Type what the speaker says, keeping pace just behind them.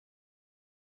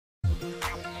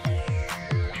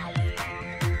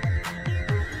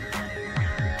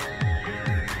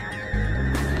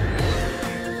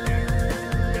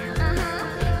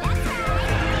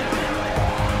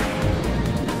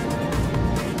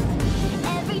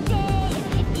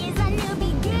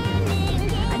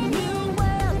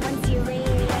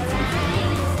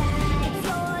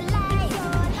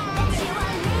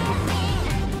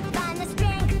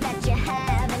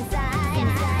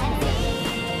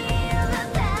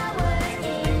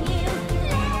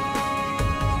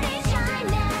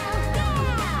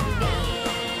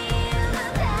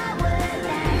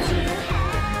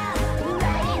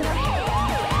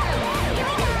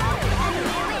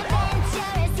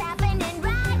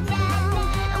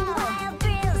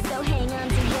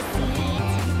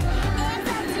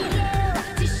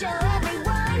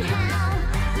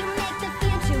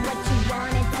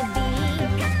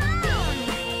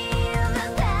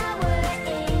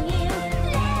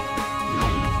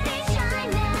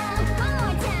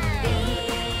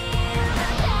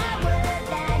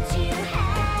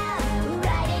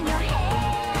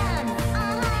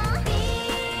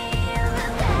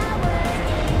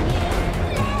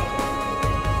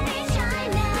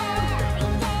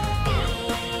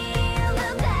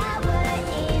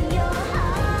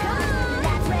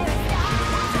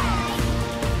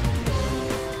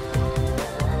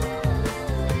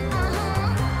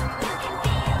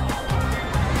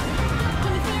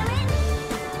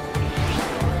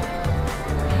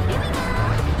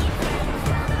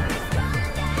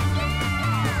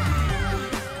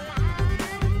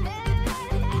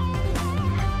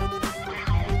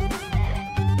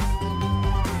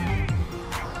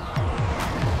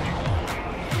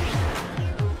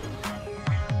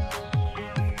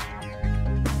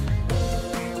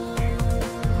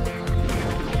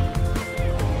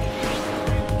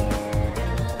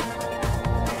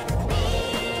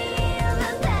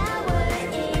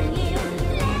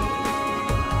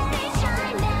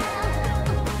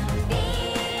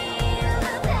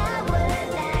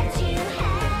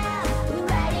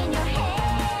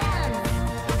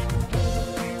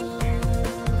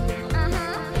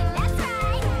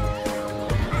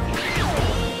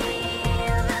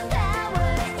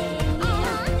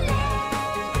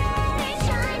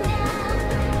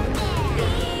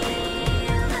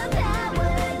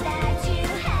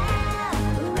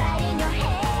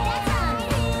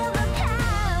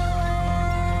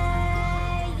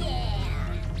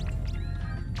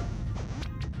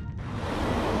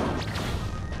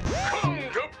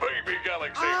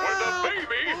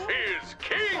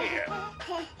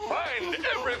Find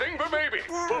everything for babies.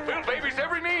 Fulfill babies'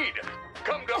 every need.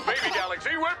 Come to Baby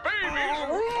Galaxy where babies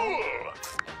rule.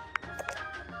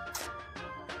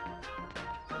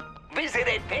 Visit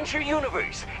Adventure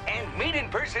Universe and meet in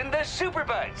person the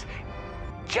superpowers.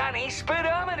 Johnny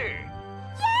Speedometer.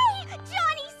 Yay!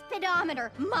 Johnny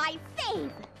Speedometer, my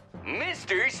fave.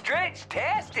 Mr.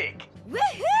 Stretch-tastic.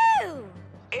 Woohoo!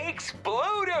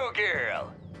 Explodo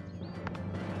Girl.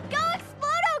 Go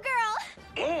Explodo Girl!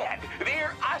 And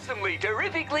their awesomely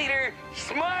terrific leader,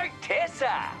 Smart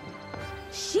Tessa.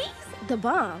 She's the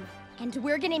bomb. And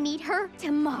we're gonna meet her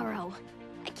tomorrow.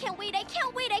 I can't wait, I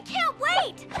can't wait, I can't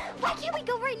wait! Why can't we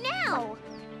go right now?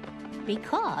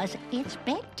 Because it's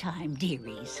bedtime,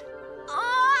 dearies.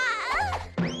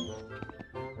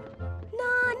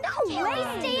 No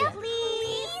way! Stay up,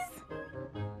 please!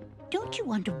 Don't you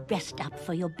want to rest up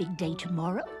for your big day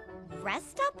tomorrow?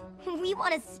 Rest up? We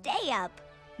want to stay up.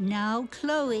 Now,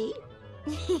 Chloe.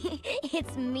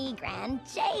 It's me, Gran.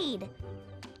 Jade.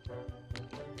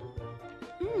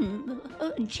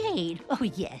 Jade. Oh,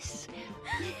 yes.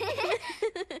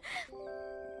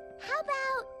 How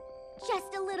about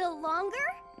just a little longer?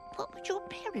 What would your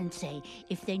parents say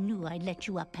if they knew I let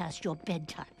you up past your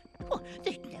bedtime? Oh,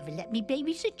 they'd never let me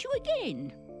babysit you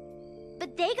again.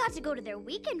 But they got to go to their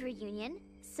weekend reunion,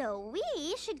 so we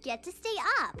should get to stay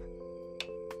up.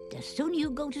 The sooner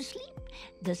you go to sleep,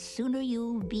 the sooner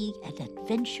you'll be at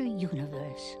Adventure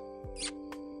Universe.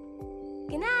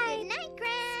 Good night. Good night,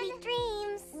 Gran. Sweet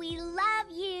dreams. We love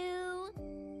you.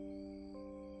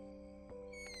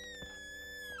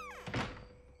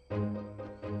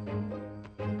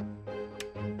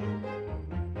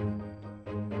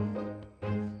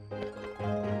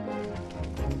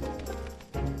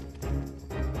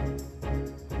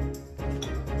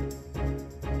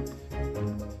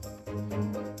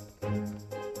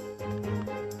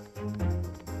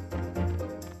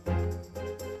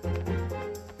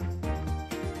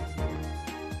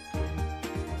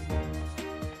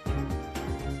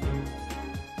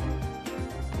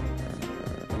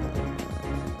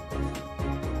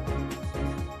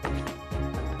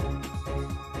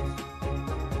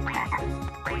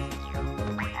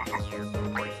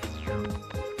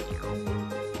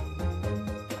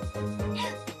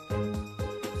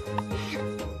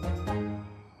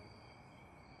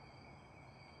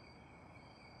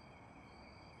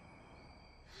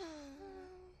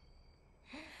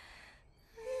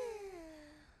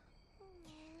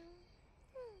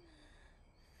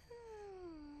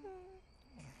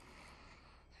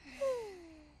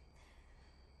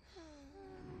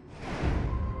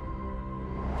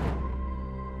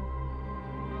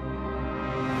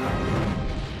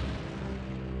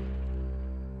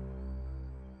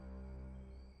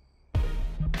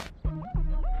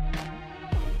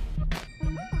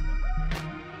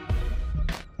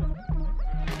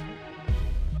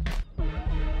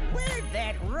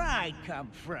 Come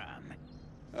from?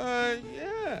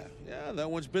 Yeah, that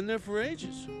one's been there for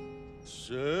ages. It's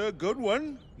a good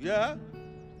one, yeah.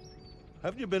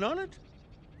 Haven't you been on it?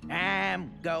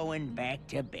 I'm going back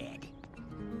to bed.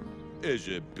 Is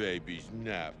it baby's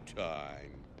nap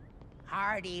time?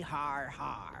 Hardy har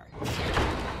har.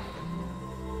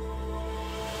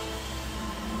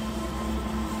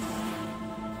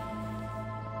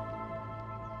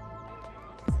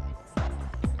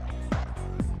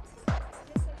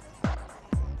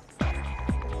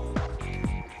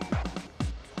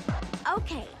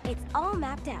 Okay, it's all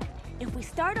mapped out. If we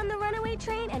start on the runaway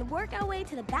train and work our way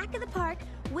to the back of the park,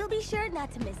 we'll be sure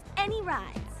not to miss any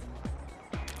rides.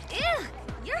 Ew!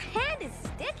 Your hand is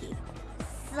sticky.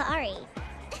 Sorry.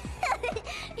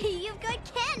 You've got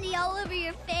candy all over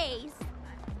your face.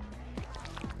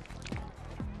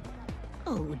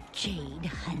 Oh, Jade,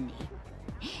 honey.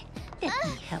 Let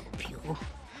me help you.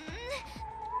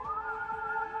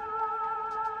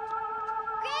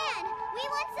 Gran, we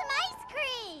want some ice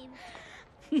cream.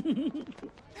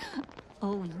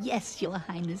 Oh, yes, Your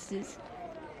Highnesses.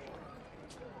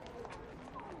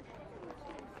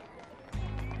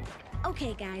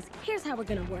 Okay, guys, here's how we're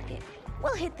gonna work it.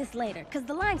 We'll hit this later, because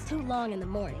the line's too long in the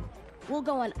morning. We'll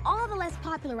go on all the less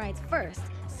popular rides first,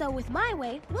 so with my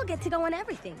way, we'll get to go on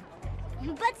everything.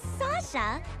 But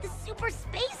Sasha, the Super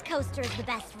Space Coaster is the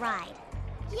best ride.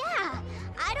 Yeah,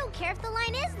 I don't care if the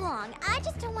line is long. I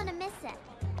just don't want to miss it.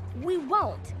 We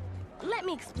won't. Let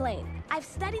me explain. I've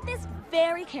studied this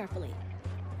very carefully.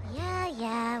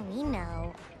 Yeah, we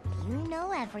know. You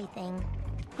know everything.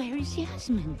 Where is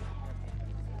Yasmin?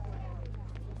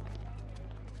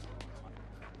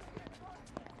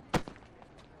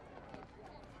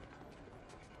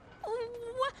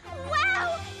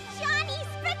 Wow! Johnny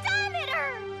Speedometer!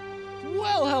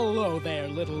 Well, hello there,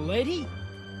 little lady.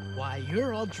 Why,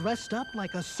 you're all dressed up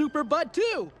like a super bud,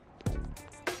 too.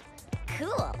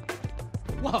 Cool.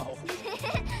 Whoa.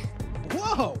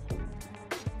 Whoa!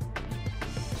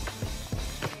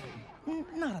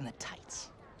 Not on the tights.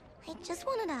 I just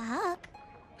wanted a hug.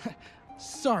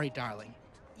 Sorry, darling.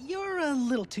 You're a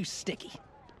little too sticky.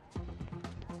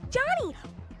 Johnny,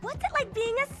 what's it like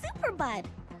being a super bud?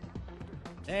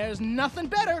 There's nothing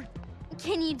better.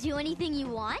 Can you do anything you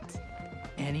want?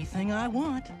 Anything I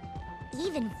want.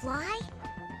 Even fly?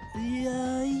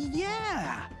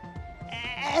 Yeah.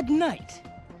 At night.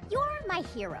 You're my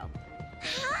hero.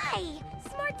 Hi,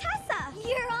 Smartessa.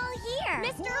 You're all here.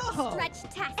 Mr. Whoa.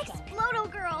 Stretch-tastic.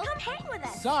 Explodo Girl, come hang with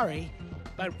us. Sorry,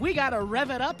 but we gotta rev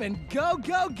it up and go,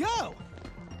 go, go!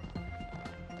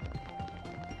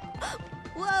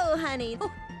 Whoa, honey.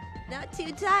 Oh, not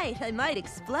too tight. I might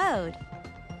explode.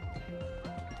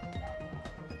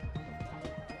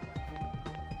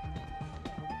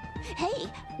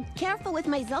 Hey, careful with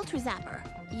my Zeltra Zapper.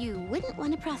 You wouldn't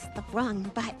want to press the wrong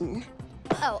button.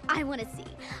 Oh, I want to see.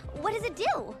 What does it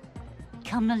do?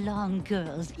 Come along,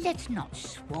 girls. Let's not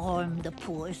swarm the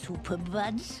poor super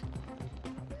buds.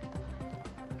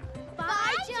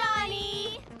 Bye,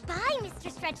 Johnny. Bye, Mr.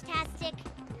 Stretch-tastic.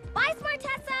 Bye,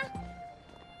 Smartessa.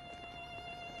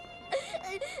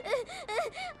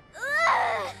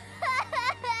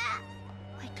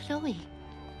 Why, Chloe,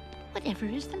 whatever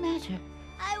is the matter?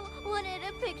 I wanted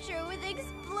a picture with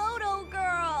Explodo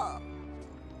Girl.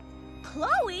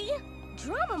 Chloe?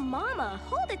 Drama Mama,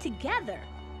 hold it together.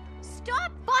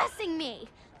 Stop bossing me.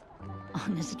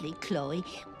 Honestly, Chloe,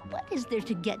 what is there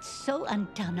to get so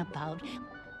undone about?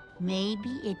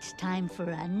 Maybe it's time for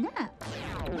a nap.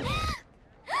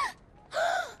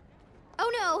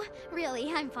 Oh no,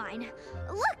 really, I'm fine.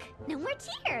 Look, no more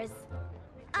tears.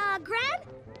 Gran,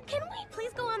 can we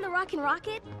please go on the Rockin'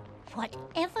 Rocket?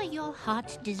 Whatever your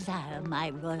hearts desire, my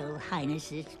royal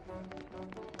highnesses.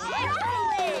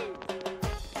 Excellent!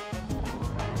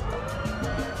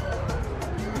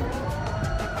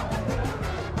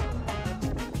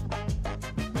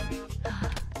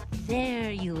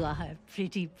 There you are,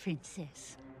 pretty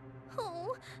princess.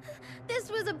 Oh, this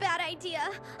was a bad idea.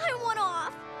 I want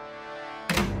off.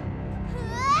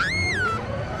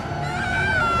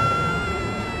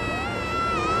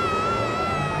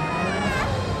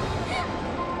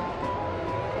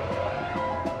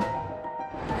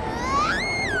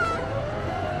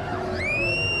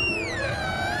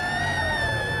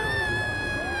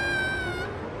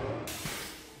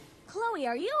 Chloe,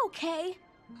 are you okay?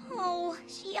 Oh,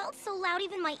 she yelled so loud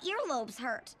even my earlobes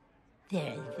hurt.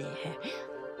 There.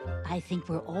 I think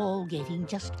we're all getting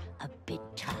just a bit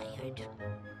tired.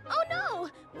 Oh no!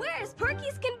 We're as perky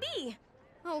as can be!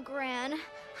 Oh, Gran,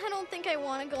 I don't think I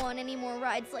want to go on any more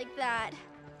rides like that.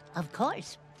 Of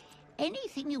course.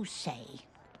 Anything you say.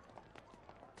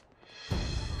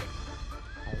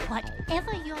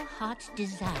 Whatever your hearts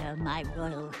desire, my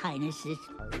royal highnesses.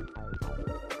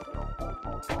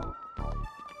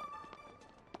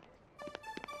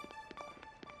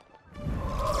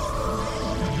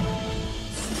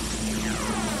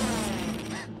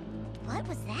 What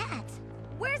was that?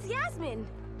 Where's Yasmin?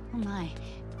 Oh my,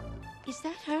 is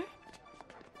that her?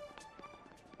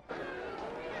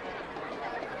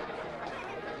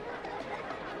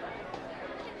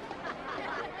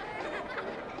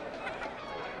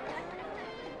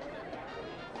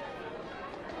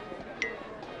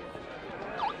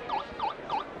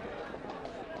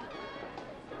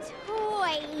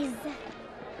 Toys.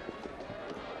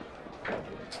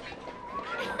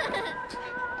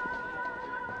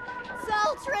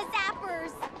 Ultra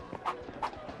zappers.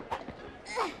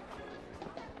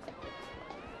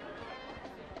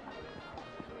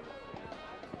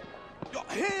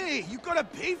 Hey, you gotta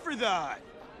pay for that!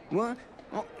 What?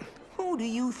 Oh, who do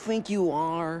you think you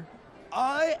are?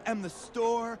 I am the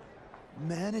store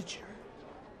manager,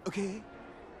 okay?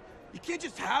 You can't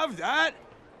just have that!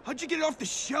 How'd you get it off the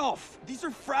shelf? These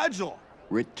are fragile.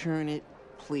 Return it,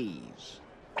 please.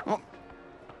 Oh,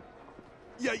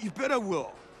 Yeah, you bet I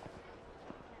will.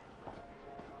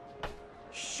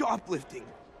 Shoplifting.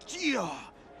 Yeah,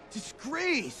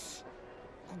 disgrace.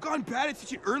 Gone bad at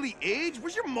such an early age?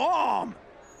 Where's your mom?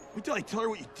 Wait till I tell her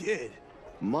what you did.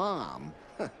 Mom?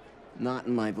 Not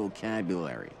in my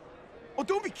vocabulary. Oh,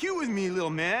 don't be cute with me,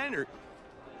 little man, or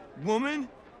woman.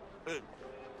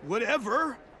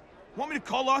 Whatever. Want me to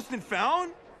call Lost and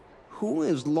Found? Who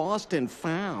is lost and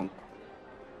found?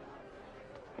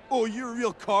 Oh, you're a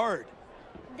real card.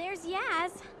 There's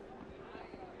Yaz.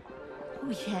 Oh,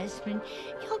 Yasmin,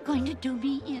 you're going to do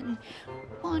me in,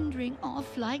 wandering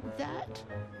off like that.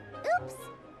 Oops,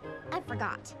 I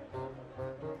forgot.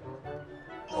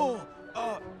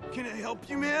 help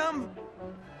you, ma'am?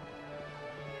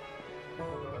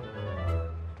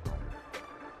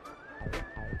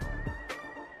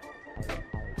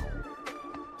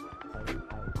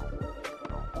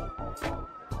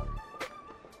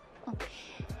 Oh,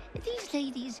 these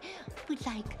ladies would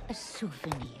like a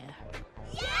souvenir.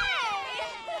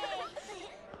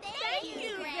 Thank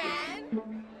you,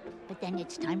 Gran. But then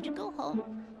it's time to go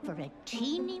home for a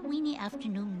teeny-weeny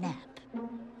afternoon nap.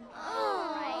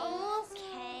 Oh,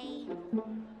 okay.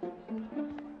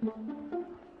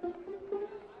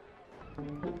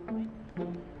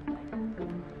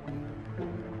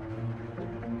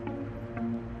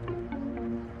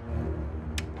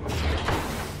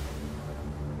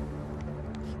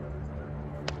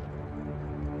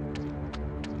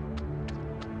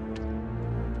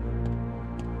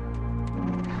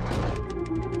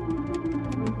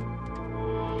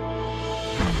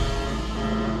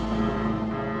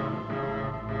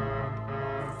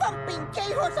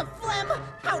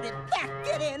 How did that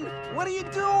get in? What are you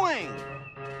doing?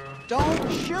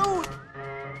 Don't shoot!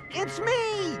 It's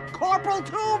me, Corporal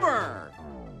Tuber!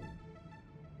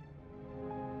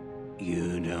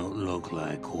 You don't look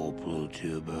like Corporal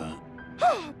Tuber.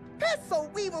 Pesto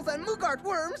weevils and Mugart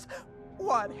worms!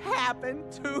 What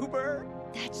happened, Tuber?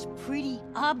 That's pretty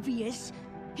obvious.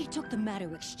 He took the matter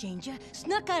exchanger,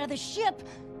 snuck out of the ship,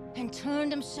 and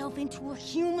turned himself into a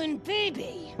human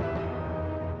baby.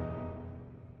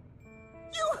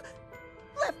 You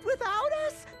left without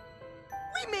us?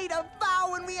 We made a vow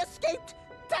when we escaped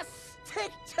to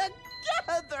stick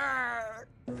together!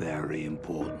 Very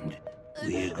important.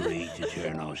 We agreed to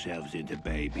turn ourselves into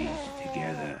babies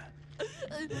together.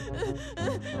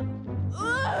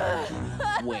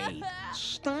 Wait,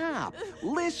 stop.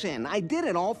 Listen, I did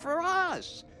it all for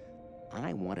us.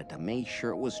 I wanted to make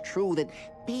sure it was true that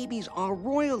babies are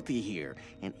royalty here,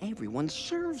 and everyone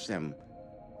serves them.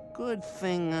 Good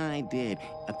thing I did.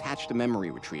 Attach the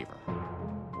memory retriever.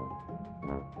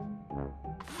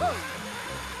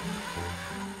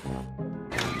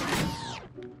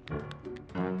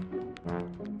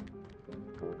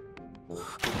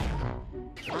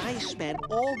 I spent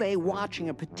all day watching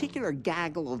a particular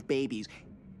gaggle of babies.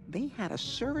 They had a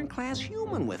servant-class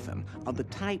human with them, of the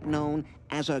type known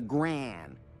as a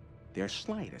gran. Their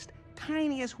slightest,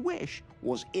 tiniest wish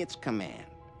was its command.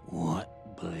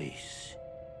 What bliss?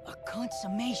 A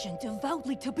consummation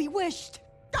devoutly to be wished.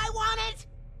 I want it!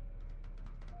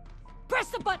 Press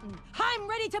the button. I'm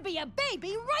ready to be a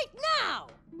baby right now!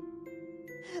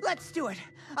 Let's do it.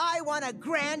 I want a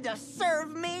gran to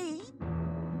serve me.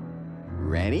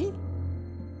 Ready?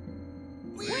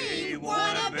 We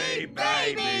wanna be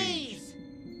babies!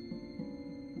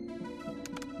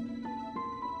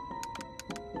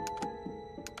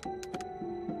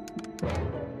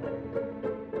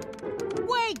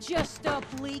 Wait just a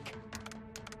bleak.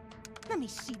 Let me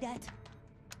see that.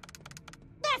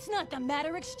 That's not the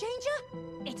matter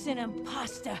exchanger. It's an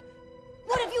imposter.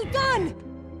 What have you done?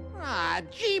 Ah,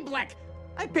 G-Black!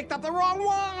 I picked up the wrong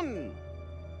one!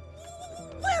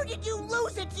 Where did you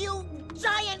lose it, you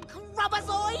giant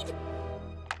crubazoid?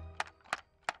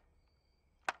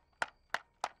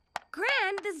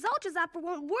 Gran, the Zultra Zapper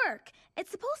won't work.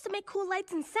 It's supposed to make cool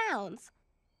lights and sounds.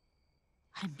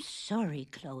 I'm sorry,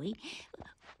 Chloe.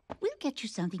 We'll get you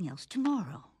something else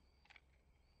tomorrow.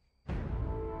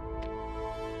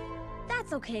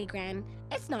 That's okay, Gran.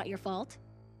 It's not your fault.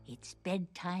 It's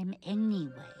bedtime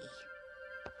anyway.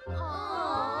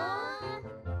 Aww.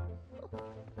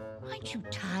 Aren't you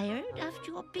tired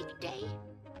after your big day?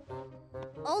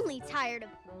 Only tired of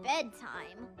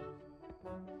bedtime.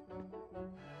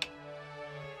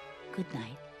 Good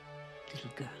night,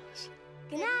 little girls.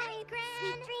 Good night, Gran.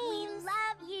 Sweet dreams. We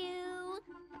love you.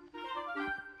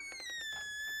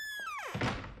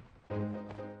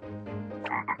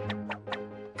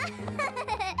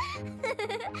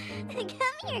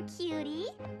 Come here, cutie.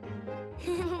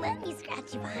 Let me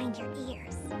scratch you behind your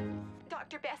ears.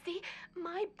 Dr. Bessie,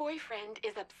 my boyfriend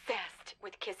is obsessed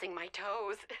with kissing my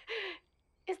toes.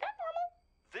 Is that normal?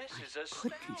 This is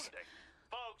Goodness. astounding.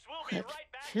 Folks, we'll be What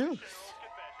right back. filth.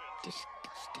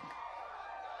 Disgusting.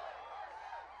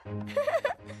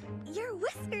 Your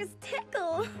whiskers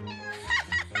tickle.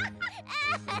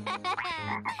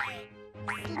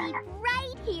 Sleep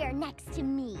right here next to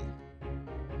me.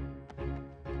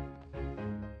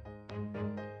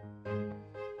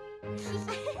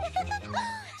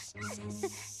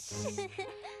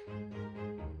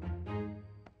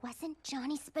 Wasn't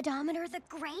Johnny Speedometer the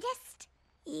greatest?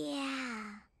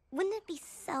 Yeah. Wouldn't it be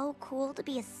so cool to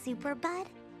be a super bud?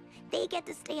 They get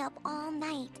to stay up all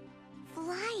night,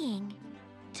 flying.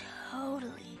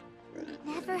 Totally.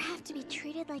 Never have to be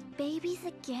treated like babies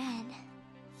again.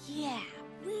 Yeah,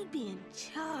 we'd be in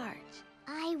charge.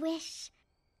 I wish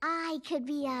I could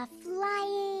be a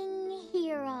flying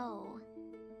hero.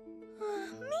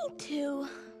 Me too.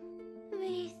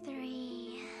 Me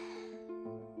 3.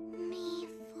 Me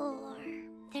 4.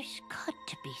 There's got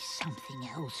to be something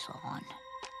else on.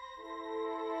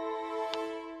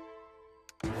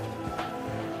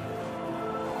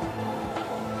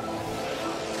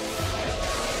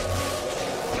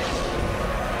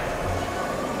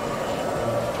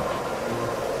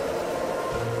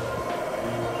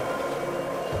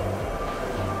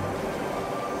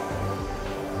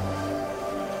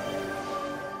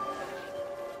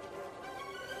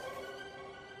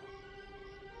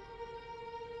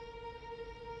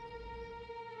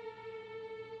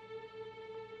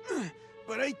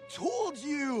 But I told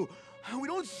you! We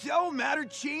don't sell matter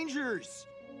changers!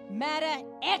 Matter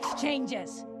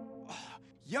exchanges!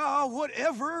 Yeah,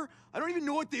 whatever. I don't even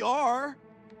know what they are.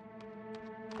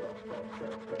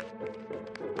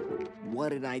 What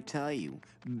did I tell you?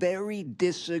 Very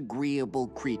disagreeable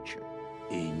creature.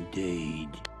 Indeed.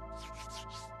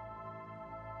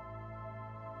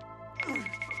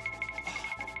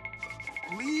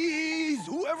 Please,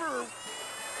 whoever...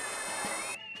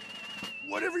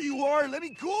 Whatever you are, let me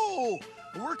go!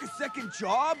 I work a second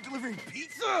job delivering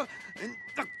pizza, and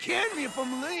can me if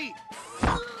I'm late.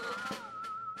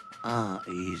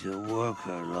 He's a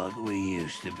worker like we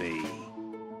used to be.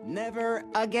 Never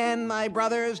again, my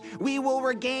brothers. We will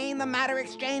regain the matter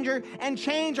exchanger and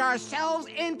change ourselves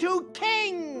into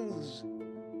kings!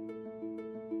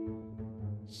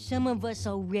 Some of us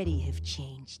already have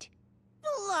changed.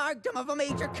 Largdom of a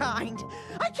major kind.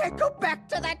 I can't go back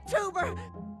to that tuber.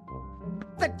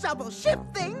 The double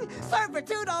shift thing,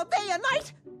 servitude all day and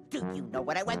night. Do you know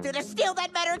what I went through to steal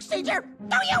that matter exchanger?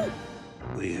 Do you?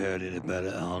 We heard it about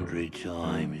 100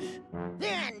 times.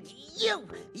 And you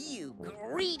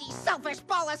greedy, selfish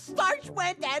ball of starch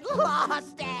went and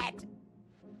lost it.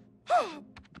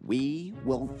 We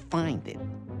will find it.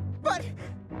 But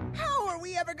how are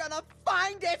we ever gonna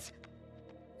find it?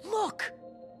 Look!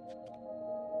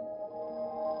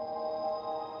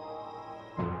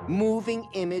 Moving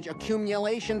image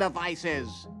accumulation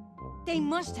devices. They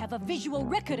must have a visual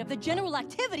record of the general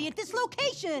activity at this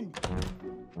location.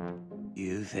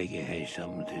 You think it has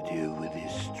something to do with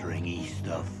this stringy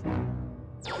stuff?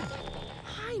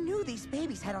 I knew these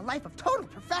babies had a life of total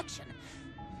perfection,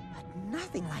 but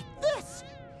nothing like this.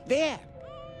 There.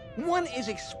 One is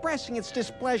expressing its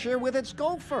displeasure with its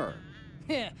gopher.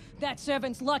 That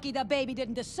servant's lucky the baby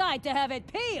didn't decide to have it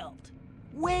peeled.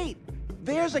 Wait.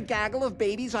 There's a gaggle of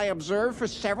babies I observed for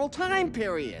several time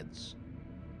periods.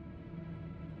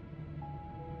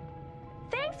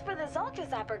 Thanks for the Zoltra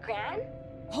Zapper, Gran.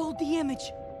 Hold the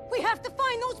image. We have to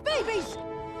find those babies!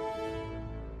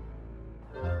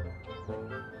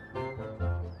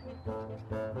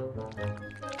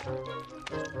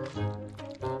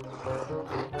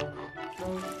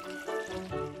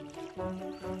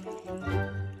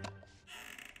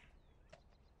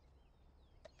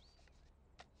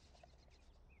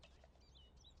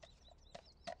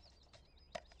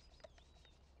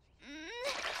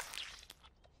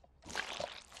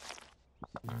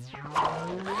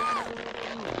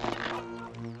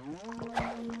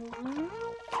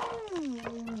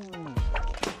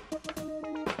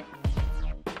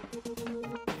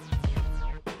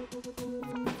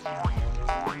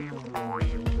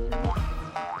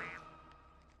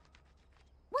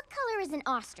 What color is an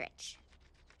ostrich?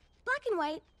 Black and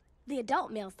white. The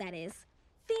adult males, that is.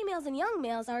 Females and young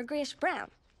males are grayish-brown.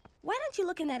 Why don't you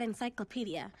look in that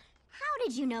encyclopedia? How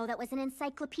did you know that was an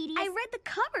encyclopedia? I read the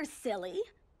cover, silly.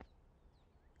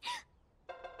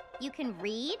 You can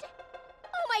read?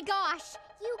 Oh my gosh!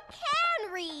 You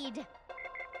can read!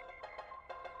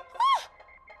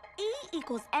 E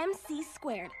equals MC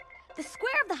squared. The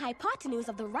square of the hypotenuse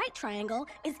of the right triangle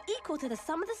is equal to the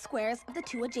sum of the squares of the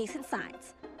two adjacent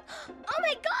sides. Oh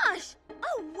my gosh!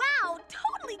 Oh wow!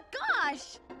 Totally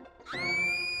gosh!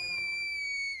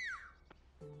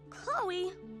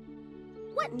 Chloe,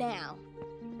 what now?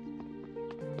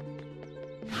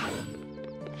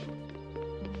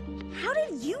 How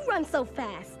did you run so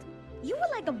fast? You were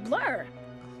like a blur.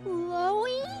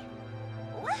 Chloe?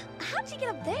 What? How'd you get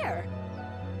up there?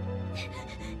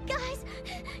 Guys,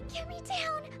 get me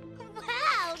down.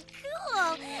 Wow,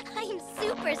 cool. I'm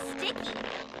super sticky.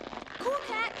 Cool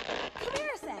cat, come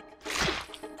here a sec.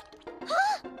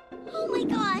 Huh? Oh my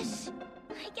gosh.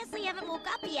 I guess I haven't woke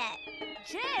up yet.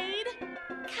 Jade!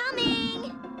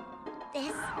 Coming! This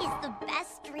is the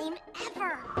best dream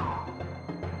ever.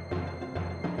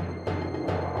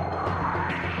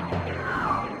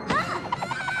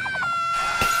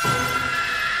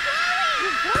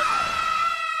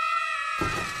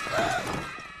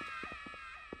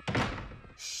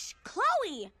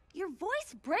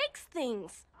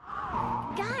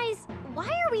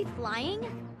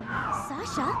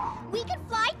 Sasha, we can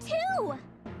fly too!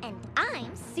 And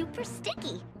I'm super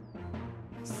sticky.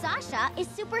 Sasha is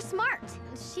super smart.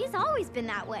 She's always been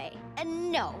that way.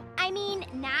 No, I mean,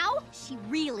 now she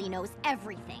really knows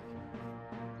everything.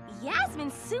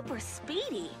 Yasmin's super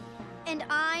speedy. And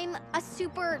I'm a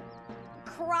super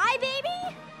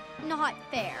crybaby? Not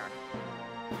fair.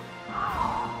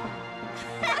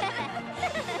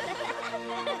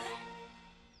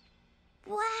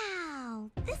 Wow,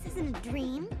 this isn't a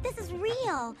dream. This is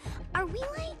real. Are we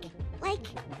like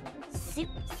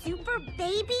super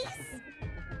babies?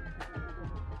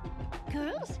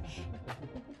 Girls,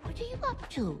 what are you up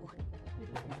to?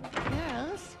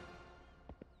 Girls?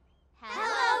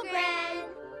 Hello, Gran.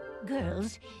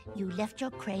 Girls, you left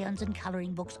your crayons and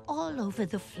coloring books all over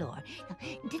the floor. Now,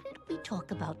 didn't we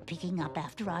talk about picking up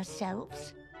after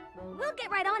ourselves? We'll get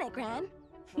right on it, Gran.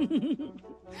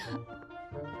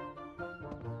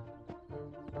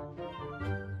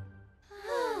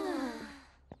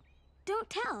 Don't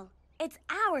tell. It's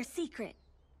our secret.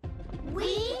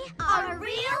 We are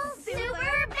real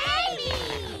super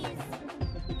babies!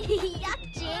 Yuck,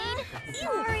 Jane.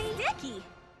 Sorry. Ew, sticky.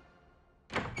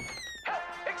 Help!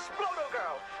 Explodo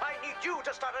Girl! I need you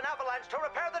to start an avalanche to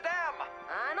repair the dam!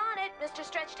 I'm on it, Mr.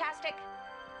 Stretch-tastic.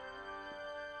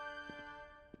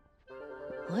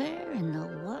 Where in the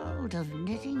world of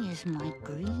knitting is my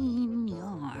green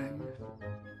yarn?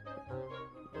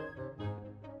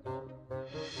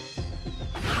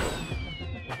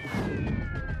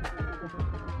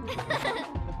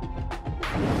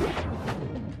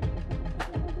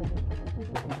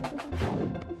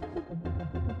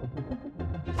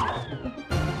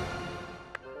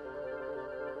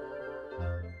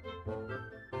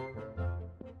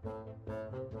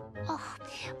 Oh,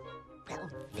 well,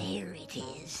 there it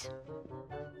is.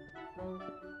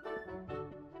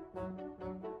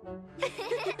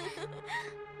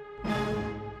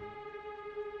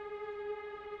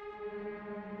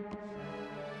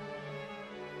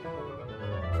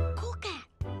 Cool cat.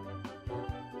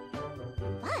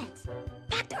 What?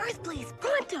 Back to Earth, please.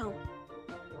 Pronto.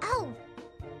 Oh.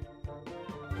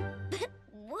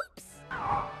 Whoops.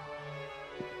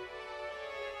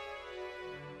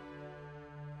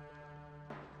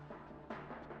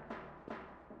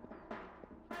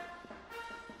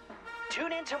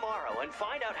 Tune in tomorrow and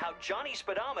find out how Johnny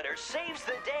Speedometer saves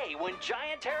the day when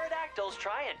giant pterodactyls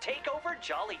try and take over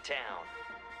Jollytown.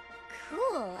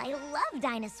 Cool, I love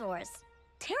dinosaurs.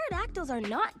 Pterodactyls are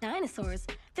not dinosaurs.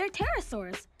 They're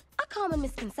pterosaurs. A common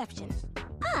misconception.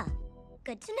 Ah,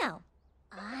 good to know.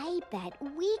 I bet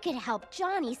we could help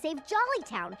Johnny save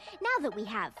Jollytown now that we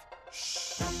have...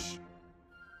 Shh.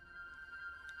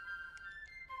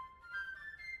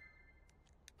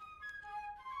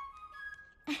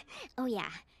 Oh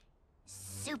yeah,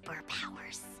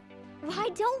 superpowers. Why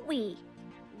don't we?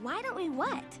 Why don't we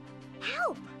what?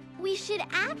 Help! We should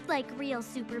act like real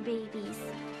super babies.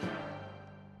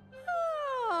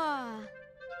 Ah.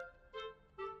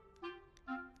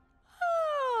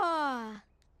 Ah.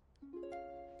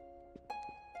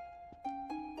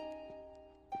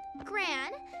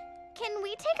 Gran, can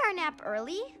we take our nap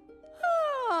early?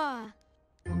 Ah.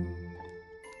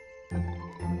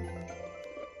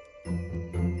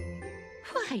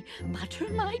 Why, butter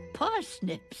my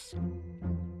parsnips.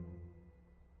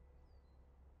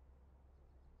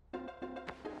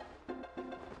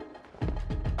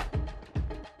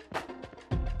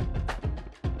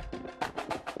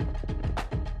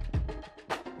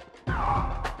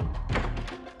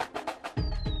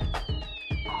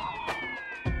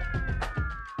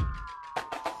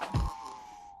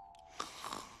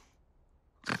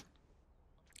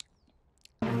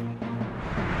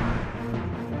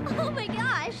 Oh my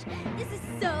gosh, this is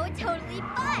so totally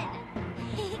fun!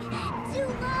 Too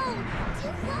low!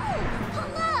 Too low!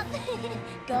 Pull up!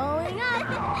 Going up.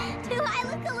 Do I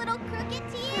look a little crooked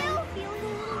to you? Feeling a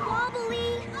little wobbly.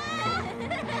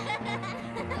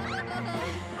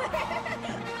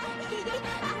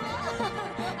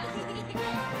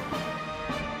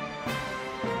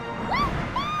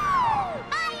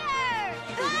 Higher!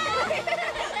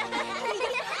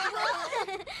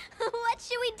 What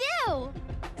should we do?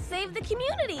 Save the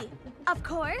community. Of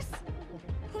course.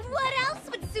 What else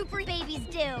would super babies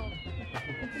do?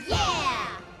 Yeah!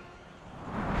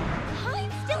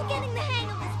 I'm still getting the hang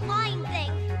of this flying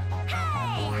thing.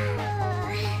 Hey!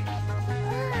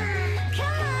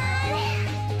 Come on!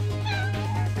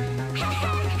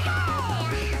 Hey!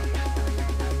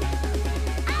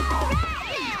 All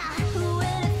right! Who would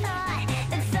have thought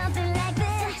that something like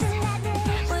this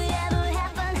would ever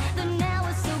happen? But now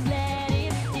we're so glad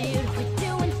it did. We're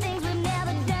doing things we've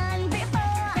never done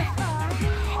before.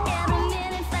 Every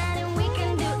minute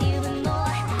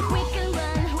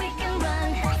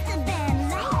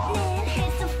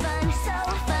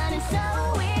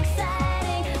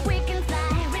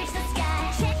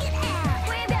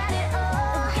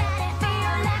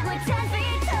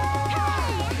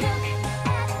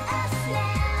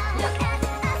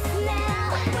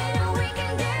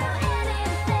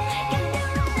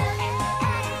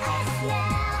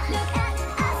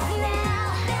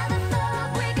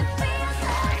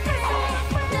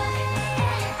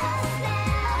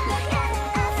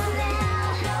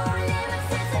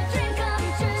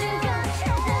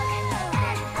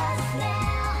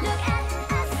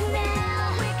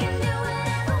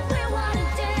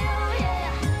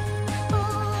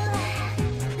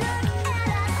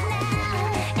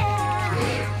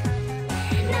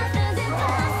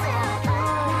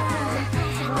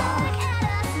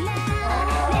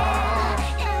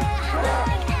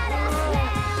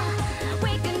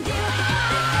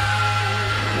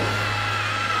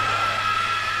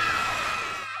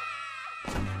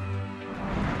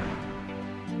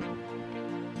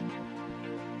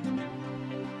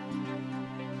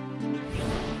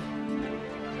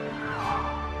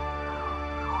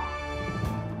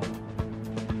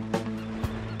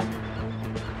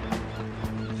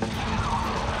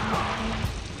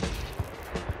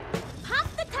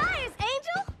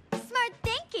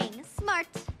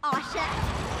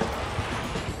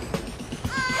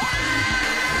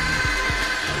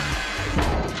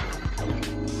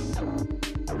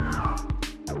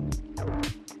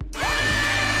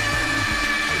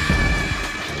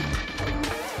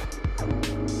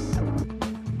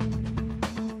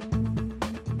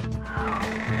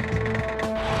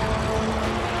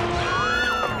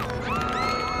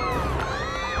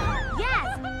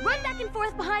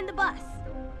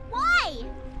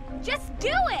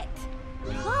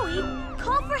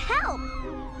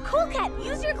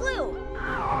glue.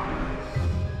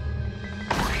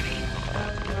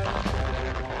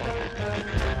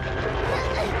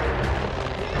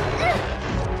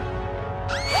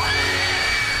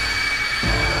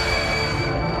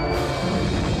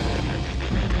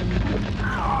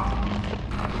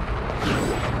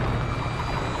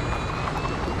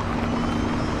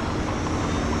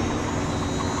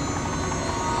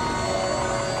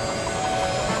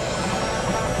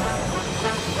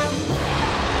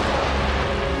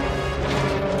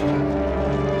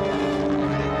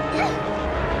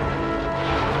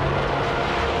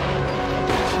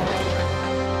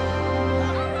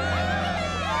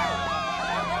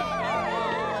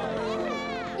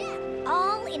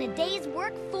 All in a day's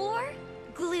work for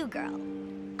Glue Girl.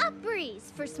 A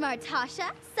breeze for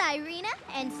Smartasha, Cyrena,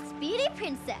 and Speedy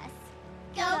Princess.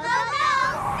 Go, go, go,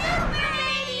 Super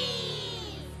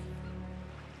Babies!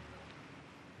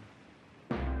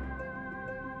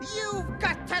 You've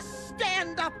got to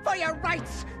stand up for your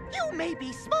rights. You may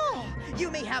be small, you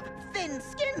may have thin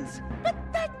skins, but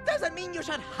that doesn't mean you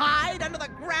should hide under the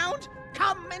ground.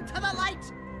 Come into the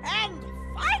light and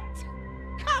fight!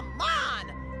 Come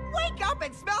on! Wake up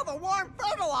and smell the warm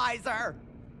fertilizer!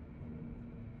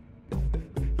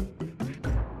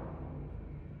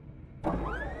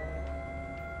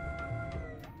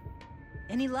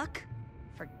 Any luck?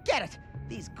 Forget it!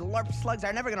 These glorp slugs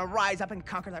are never gonna rise up and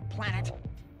conquer their planet.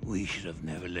 We should have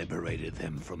never liberated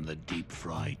them from the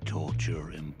deep-fried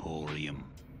torture emporium.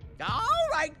 All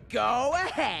right, go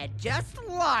ahead. Just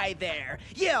lie there.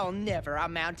 You'll never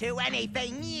amount to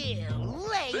anything, you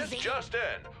lazy... This just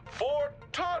in. 4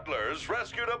 toddlers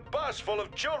rescued a bus full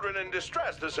of children in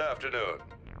distress this afternoon.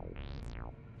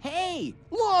 Hey,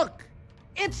 look!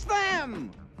 It's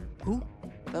them! Who?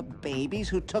 The babies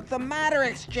who took the matter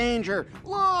exchanger.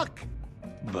 Look!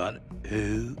 But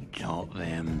who taught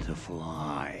them to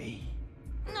fly?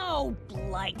 No,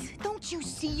 Blight. Don't you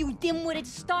see, you dim-witted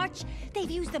starch? They've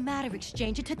used the matter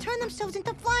exchanger to turn themselves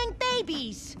into flying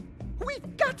babies.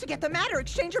 We've got to get the matter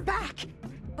exchanger back.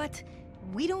 But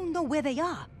we don't know where they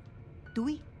are, do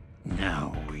we?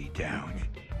 No, we don't.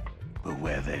 But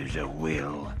where there's a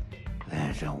will,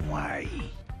 there's a way.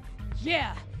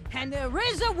 Yeah, and there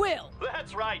is a will.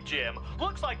 That's right, Jim.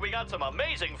 Looks like we got some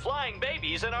amazing flying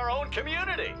babies in our own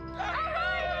community.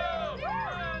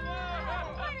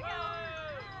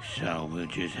 So we'll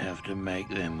just have to make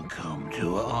them come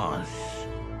to us.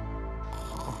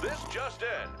 This just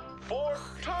in. 4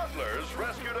 toddlers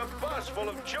rescued a bus full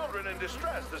of children in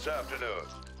distress this afternoon.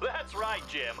 That's right,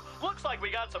 Jim. Looks like we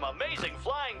got some amazing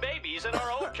flying babies in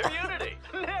our own community.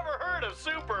 Never heard of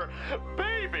super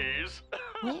babies.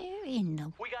 Where in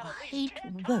the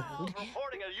wide world?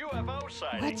 Reporting a UFO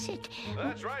sighting. What's it?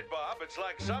 That's right, Bob. It's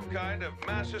like some kind of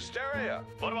mass hysteria.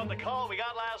 What about the call we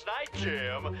got last night,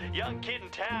 Jim? Young kid in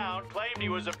town claimed he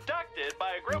was abducted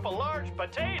by a group of large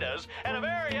potatoes and a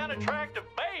very unattractive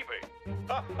baby.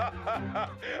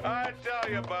 I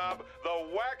tell you, Bob, the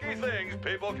wacky things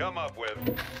people come up with.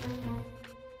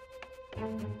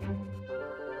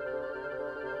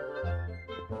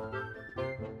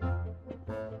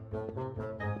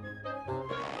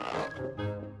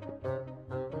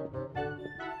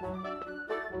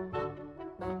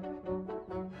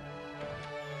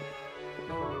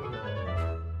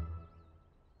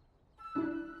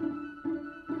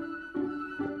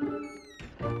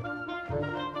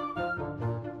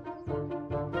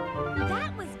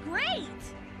 That was great!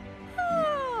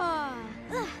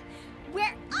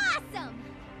 We're awesome!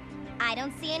 I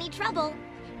don't see any trouble.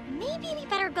 Maybe we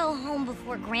better go home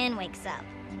before Gran wakes up.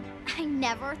 I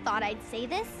never thought I'd say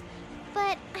this,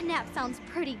 but a nap sounds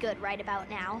pretty good right about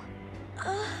now.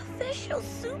 Official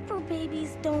super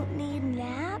babies don't need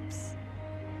naps.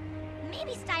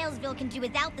 Maybe Stylesville can do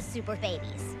without the super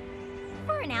babies.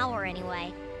 For an hour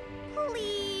anyway.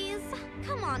 Please.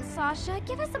 Come on, Sasha,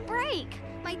 give us a break.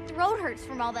 My throat hurts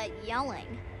from all that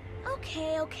yelling.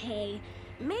 Okay.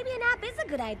 Maybe a nap is a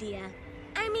good idea.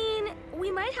 I mean, we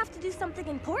might have to do something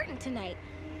important tonight.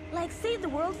 Like save the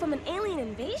world from an alien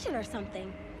invasion or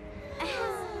something. As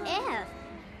if.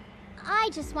 I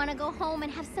just want to go home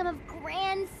and have some of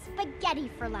Gran's spaghetti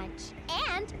for lunch.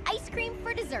 And ice cream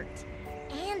for dessert.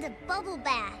 And a bubble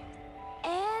bath.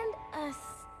 And a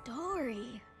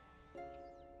story.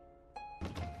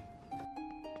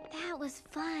 That was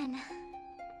fun.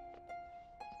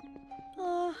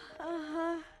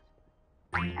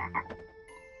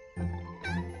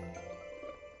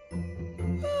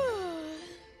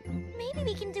 Maybe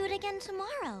we can do it again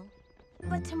tomorrow.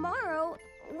 But tomorrow,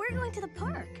 we're going to the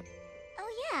park. Oh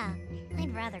yeah,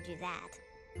 I'd rather do that.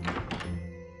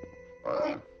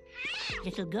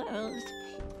 Little girls,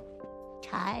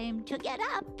 Time to get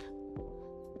up.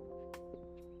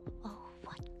 Oh,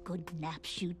 what good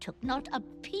naps you took. Not a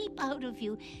peep out of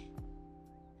you.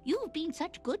 You've been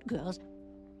such good girls.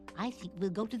 I think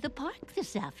we'll go to the park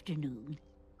this afternoon.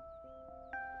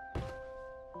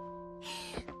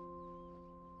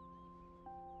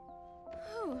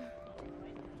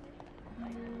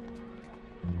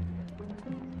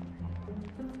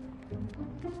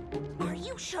 Are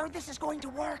you sure this is going to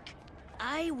work?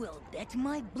 I will bet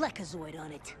my Blackazoid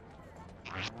on it.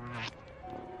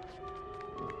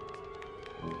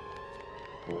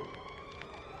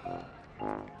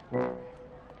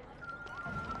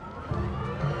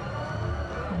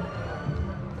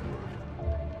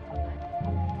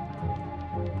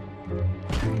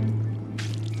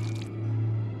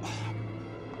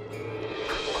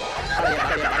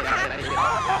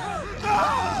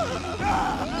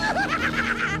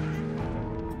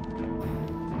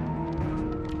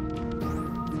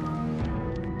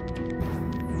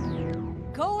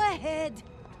 Go ahead,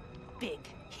 big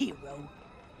hero.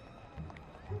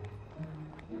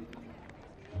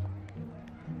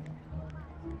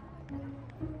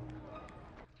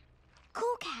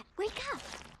 Cool Cat, wake up.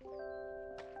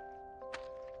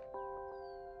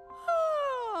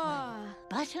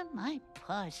 Butter my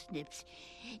parsnips.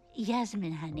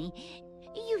 Yasmin, honey,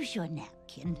 use your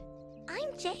napkin.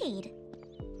 I'm Jade.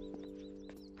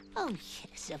 Oh,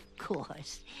 yes, of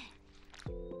course.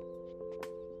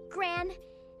 Gran,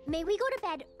 may we go to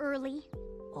bed early?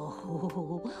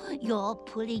 Oh, you're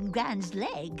pulling Gran's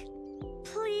leg.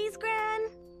 Please, Gran?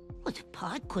 Well, the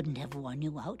park couldn't have worn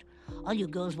you out. All you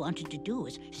girls wanted to do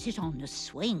was sit on the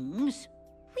swings.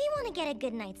 We want to get a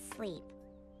good night's sleep.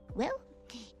 Well,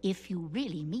 if you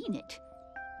really mean it.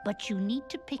 But you need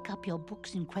to pick up your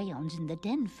books and crayons in the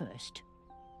den first.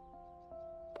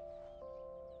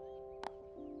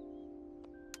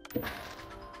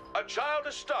 A child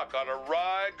is stuck on a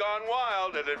ride gone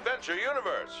wild at Adventure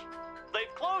Universe.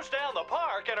 They've closed down the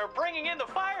park and are bringing in the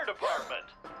fire department.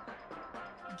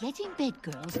 Get in bed,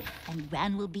 girls, and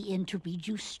Gran will be in to read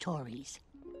you stories.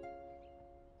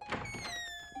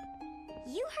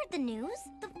 You heard the news?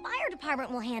 The fire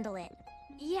department will handle it.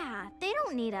 Yeah, they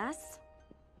don't need us.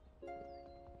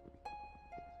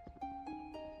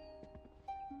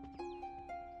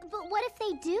 But what if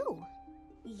they do?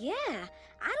 Yeah,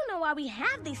 I don't know why we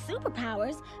have these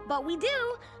superpowers, but we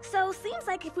do. So seems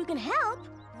like if we can help,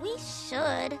 we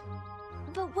should.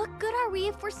 But what good are we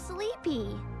if we're sleepy?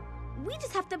 We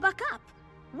just have to buck up.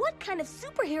 What kind of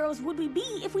superheroes would we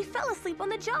be if we fell asleep on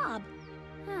the job?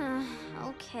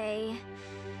 Okay.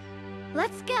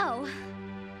 Let's go.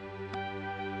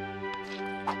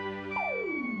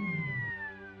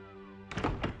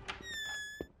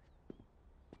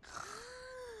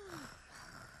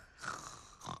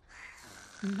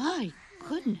 My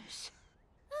goodness.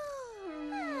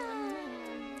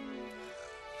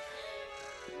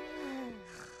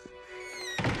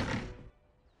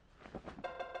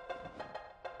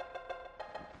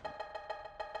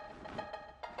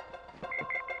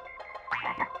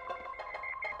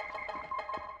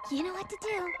 You know what to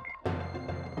do.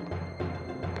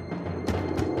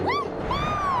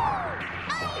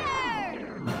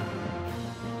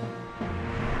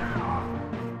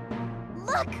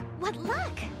 Look! What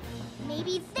luck!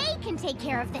 Maybe they can take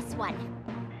care of this one.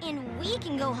 And we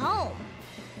can go home.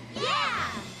 Yeah!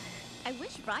 I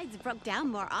wish rides broke down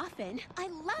more often. I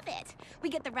love it. We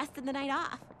get the rest of the night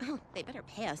off. Oh, they better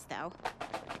pay us, though.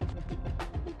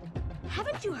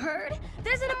 Haven't you heard?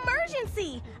 There's an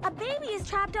emergency! A baby is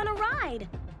trapped on a ride.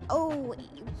 Oh,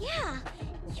 yeah.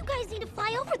 You guys need to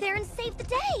fly over there and save the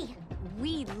day.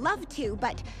 We'd love to,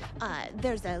 but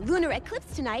there's a lunar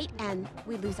eclipse tonight, and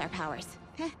we lose our powers.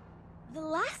 The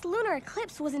last lunar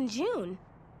eclipse was in June.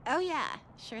 Oh, yeah.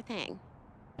 Sure thing.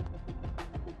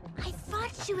 I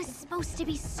thought she was supposed to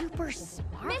be super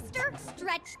smart. Mr.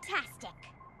 Stretch-tastic.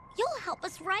 You'll help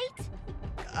us,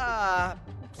 right?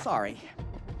 Sorry.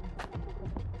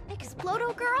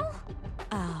 Explodo girl?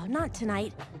 Oh, not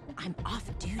tonight. I'm off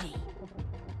duty.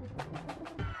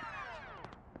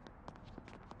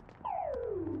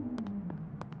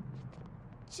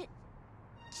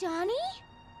 Johnny?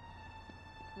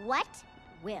 What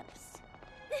whips?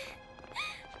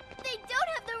 They don't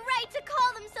have the right to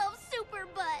call themselves super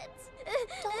buds.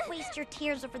 Don't waste your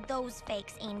tears over those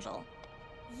fakes, Angel.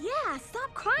 Yeah,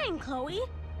 stop crying, Chloe.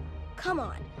 Come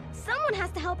on, someone has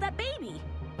to help that baby.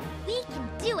 We can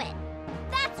do it.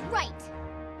 That's right.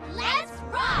 Let's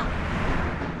rock!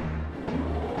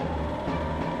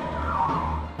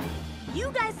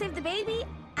 You guys save the baby,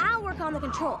 I'll work on the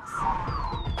controls.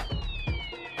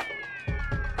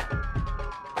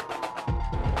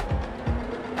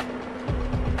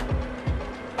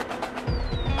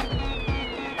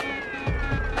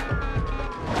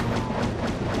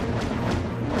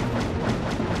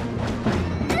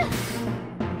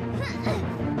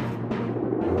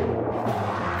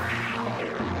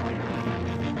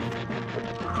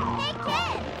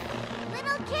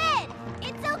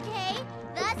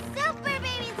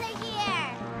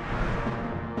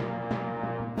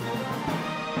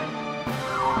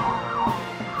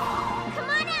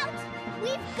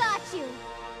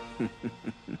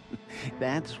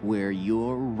 That's where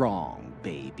you're wrong,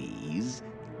 babies.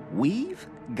 We've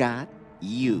got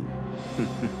you.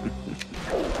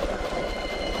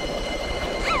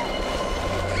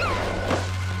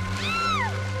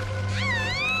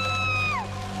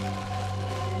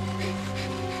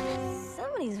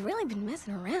 Somebody's really been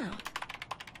messing around.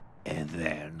 And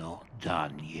they're not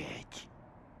done yet.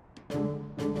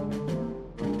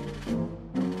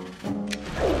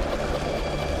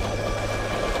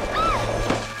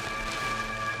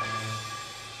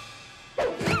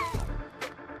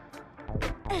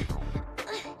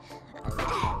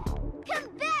 Come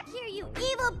back here, you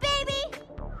evil baby!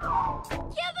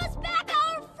 Give us back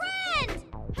our friend!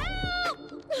 Help!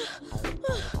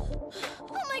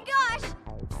 Oh my gosh!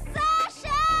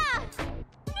 Sasha!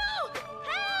 No!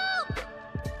 Help!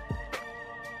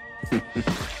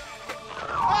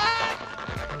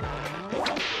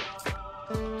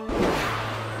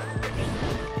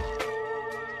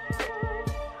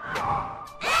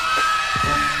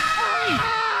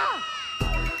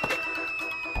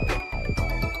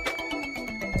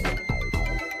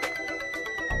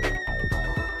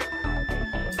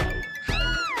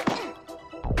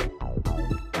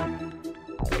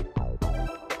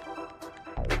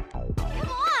 Come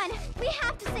on! We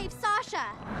have to save Sasha!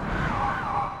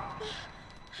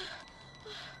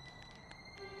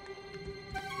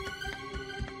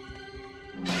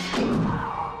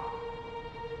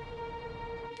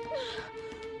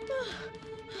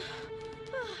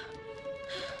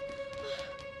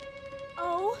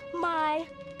 Oh my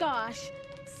gosh.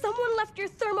 Someone left your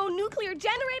thermonuclear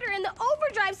generator in the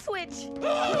overdrive switch.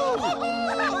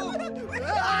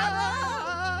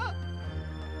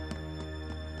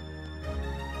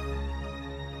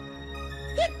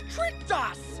 It tricked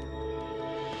us!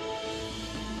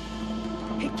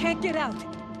 It can't get out.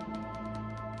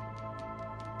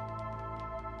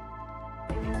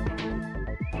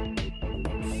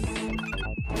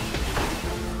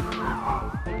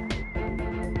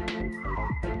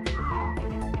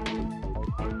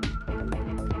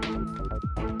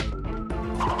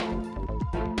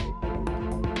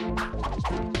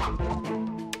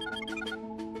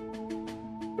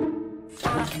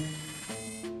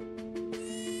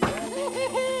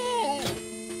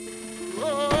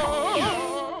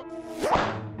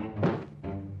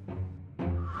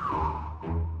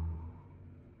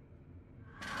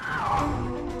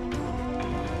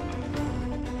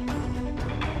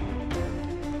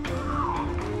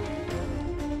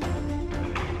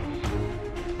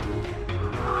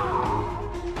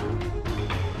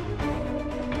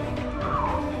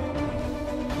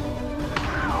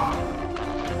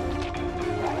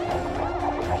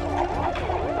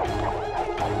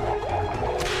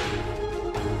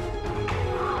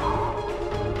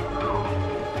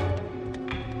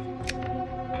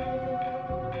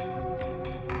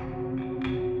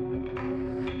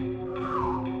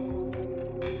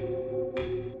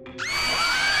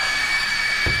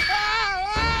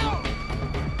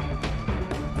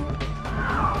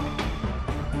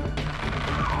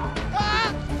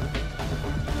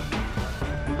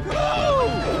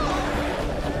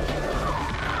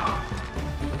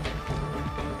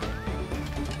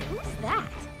 Who's that?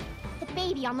 The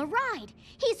baby on the ride.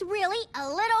 He's really a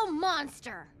little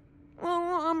monster.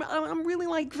 Well, I'm really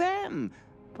like them.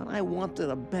 But I wanted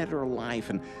a better life,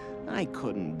 and I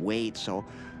couldn't wait, so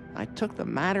I took the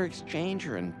matter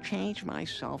exchanger and changed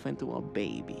myself into a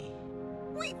baby.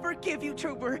 We forgive you,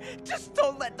 Trooper. Just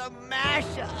don't let them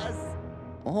mash us.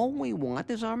 All we want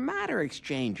is our matter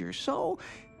exchanger, so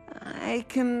I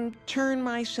can turn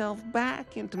myself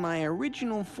back into my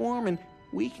original form and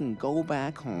we can go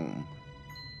back home.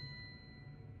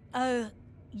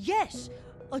 Yes.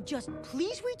 Just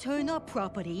please return our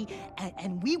property,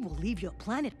 and we will leave your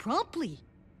planet promptly.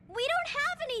 We don't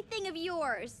have anything of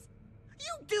yours.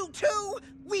 You do too!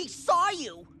 We saw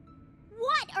you!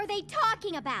 What are they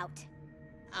talking about?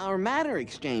 Our matter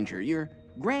exchanger, your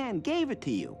Gran gave it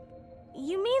to you.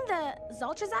 You mean the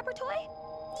Zoltra Zapper toy?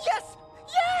 Yes!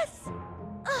 Yes!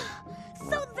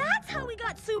 So that's how we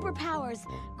got superpowers.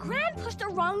 Gran pushed the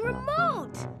wrong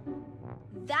remote.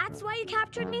 That's why you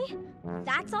captured me?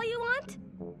 That's all you want?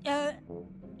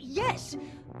 Yes.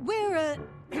 We're,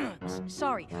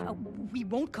 sorry. We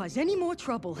won't cause any more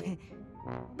trouble.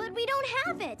 But we don't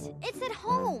have it. It's at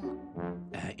home.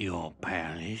 At your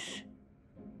palace?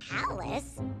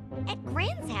 Palace? At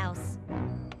Gran's house.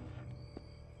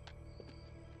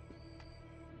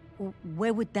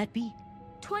 Where would that be?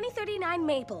 2039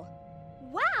 Maple.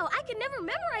 Wow, I could never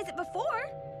memorize it before.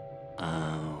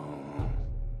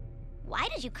 Why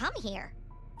did you come here?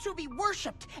 To be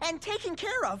worshipped and taken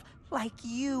care of, like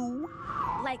you.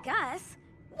 Like us?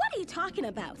 What are you talking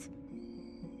about?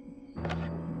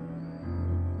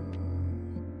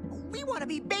 We want to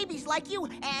be babies like you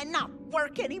and not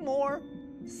work anymore.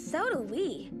 So do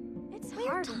we. It's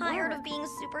hard We're tired work. of being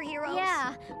superheroes.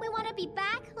 Yeah, we want to be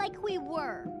back like we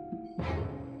were.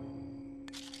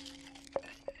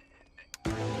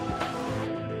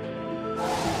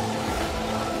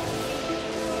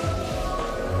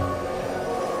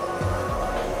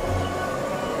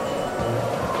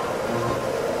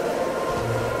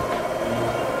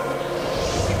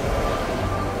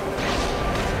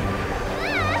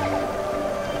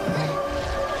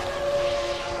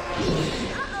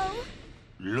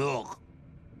 Look,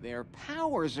 Their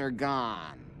powers are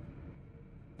gone.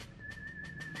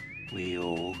 we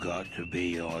all got to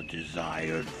be our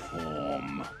desired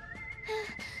form.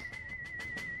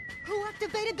 Who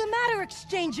activated the matter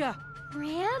exchanger?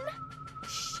 Gran?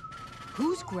 Shh.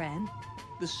 Who's Gran?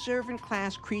 The servant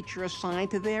class creature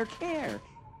assigned to their care.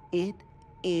 It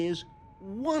is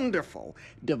wonderful,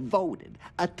 devoted,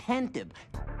 attentive.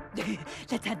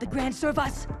 Let's have the Gran serve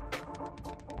us.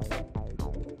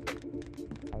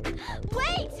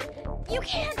 Wait! You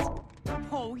can't!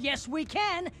 Oh, yes, we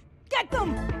can. Get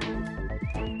them!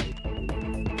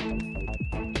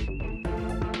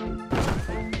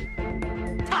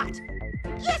 Tot!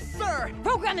 Yes, sir!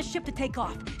 Program the ship to take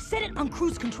off. Set it on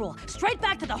cruise control. Straight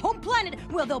back to the home planet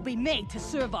where they'll be made to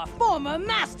serve our former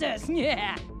masters.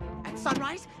 Yeah! At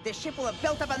sunrise, the ship will have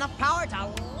built up enough power to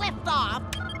lift off.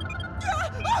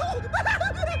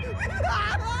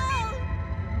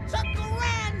 To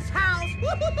Gran's house!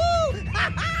 Woo-hoo-hoo!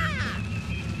 Ha-ha!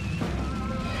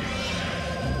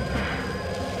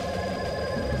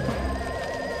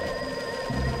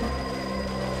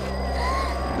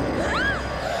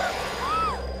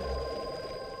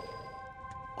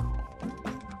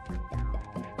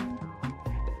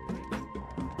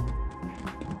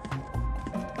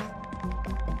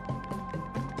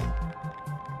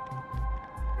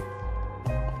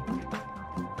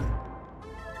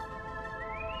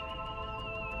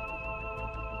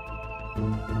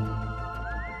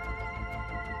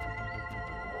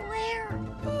 Where?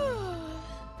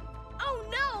 Oh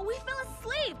no, we fell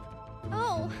asleep.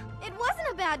 Oh, it wasn't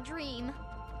a bad dream.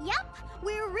 Yep,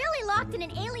 we were really locked in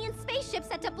an alien spaceship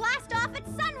set to blast off at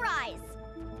sunrise.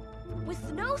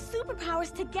 With no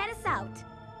superpowers to get us out.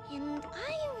 And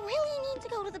I really need to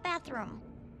go to the bathroom.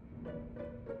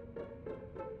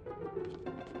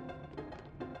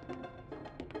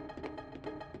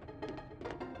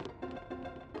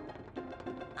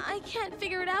 I can't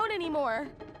figure it out anymore.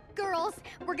 Girls,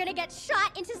 we're gonna get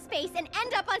shot into space and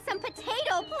end up on some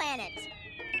potato planet.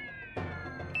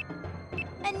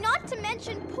 And not to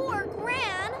mention poor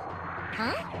Gran.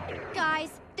 Huh?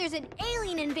 Guys, there's an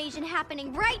alien invasion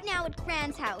happening right now at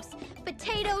Gran's house.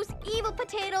 Potatoes, evil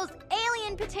potatoes,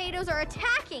 alien potatoes are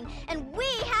attacking, and we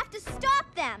have to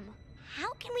stop them.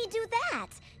 How can we do that?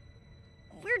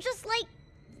 We're just like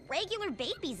regular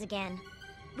babies again.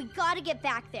 We gotta get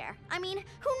back there. I mean,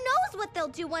 who knows what they'll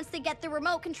do once they get the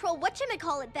remote control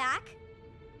whatchamacallit back?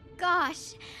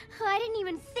 Gosh, I didn't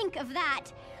even think of that.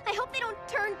 I hope they don't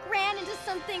turn Gran into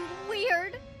something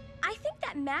weird. I think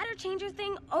that matter changer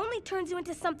thing only turns you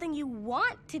into something you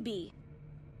want to be.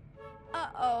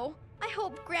 Uh-oh. I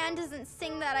hope Gran doesn't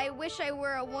sing that I Wish I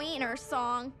Were a Wiener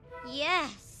song.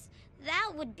 Yes,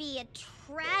 that would be a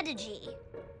tragedy.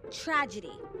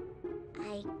 Tragedy.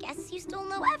 I guess you still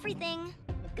know everything.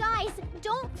 Guys,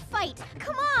 don't fight.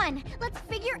 Come on, let's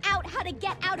figure out how to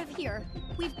get out of here.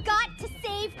 We've got to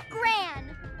save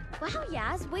Gran. Wow,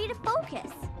 Yaz, way to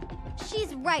focus.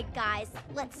 She's right, guys.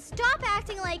 Let's stop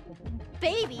acting like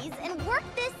babies and work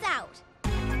this out.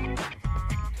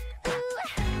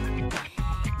 Ooh.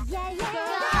 Yeah,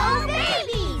 Go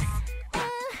babies!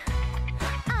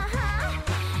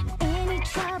 Any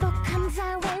trouble comes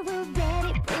our way, we're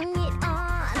ready, bring it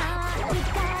on. We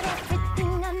got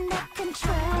everything under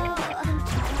control.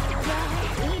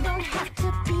 Yeah, we don't have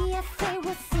to be afraid,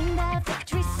 we'll sing the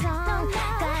victory song.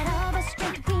 Got all the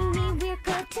strength we need, we're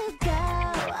good to go.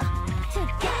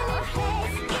 Any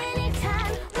place,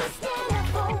 anytime, we stand up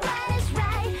for what is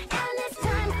right. And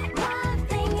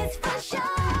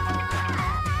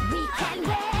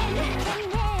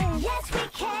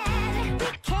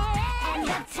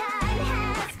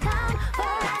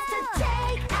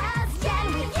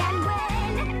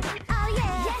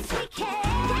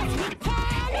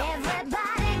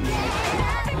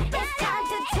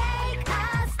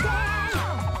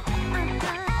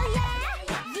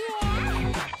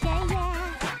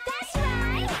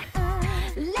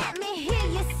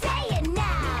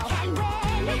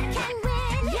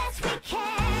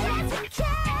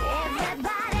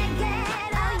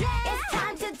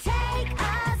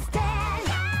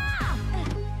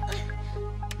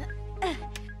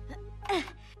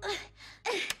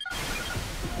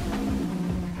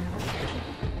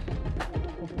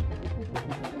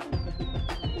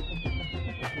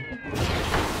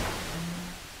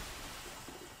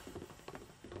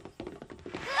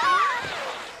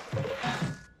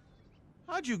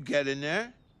How'd you get in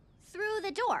there? Through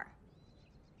the door.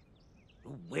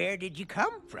 Where did you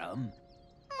come from?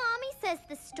 Mommy says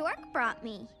the stork brought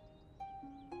me.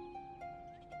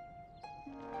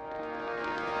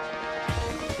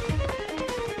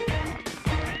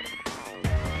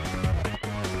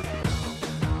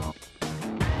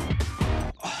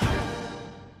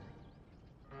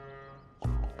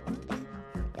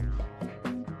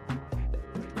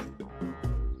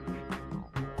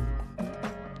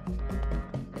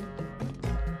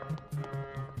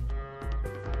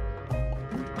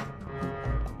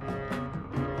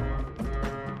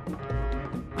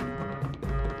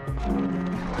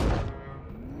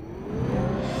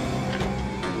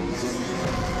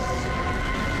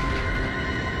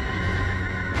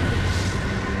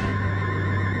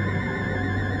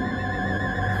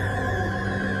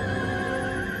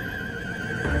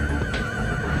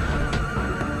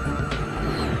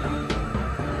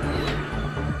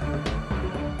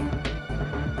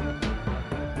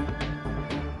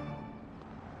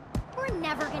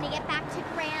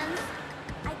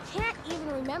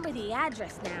 Remember the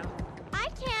address now. I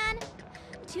can.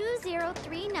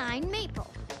 2039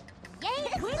 Maple. Yay,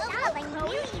 Chloe! I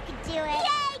knew you could do it.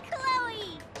 Yay,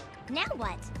 Chloe! Now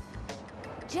what?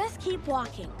 Just keep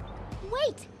walking.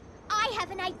 Wait! I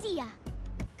have an idea.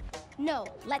 No,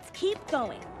 let's keep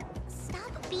going.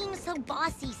 Stop being so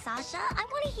bossy, Sasha. I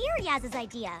want to hear Yaz's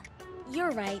idea.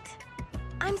 You're right.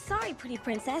 I'm sorry, pretty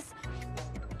princess.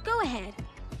 Go ahead.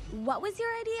 What was your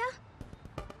idea?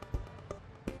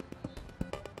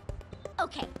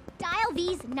 Okay, dial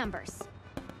these numbers.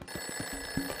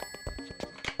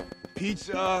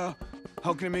 Pizza,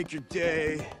 how can I make your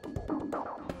day?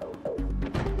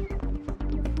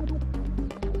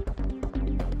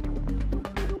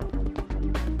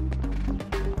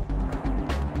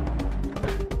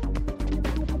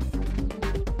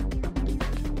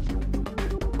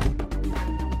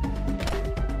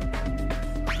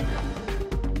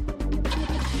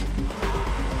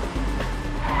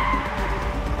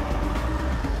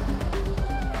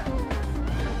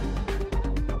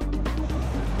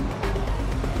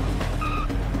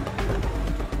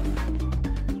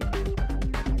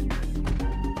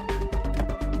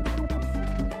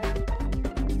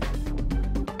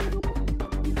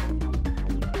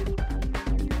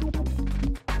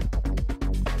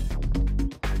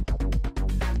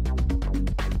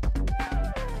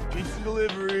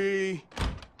 Delivery.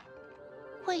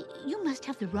 Wait, you must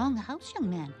have the wrong house, young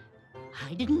man.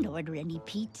 I didn't order any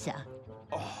pizza.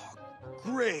 Oh,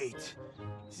 great.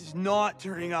 This is not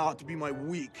turning out to be my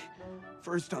week.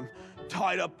 First, I'm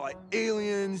tied up by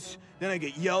aliens. Then I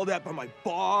get yelled at by my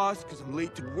boss because I'm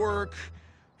late to work.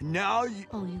 And now you...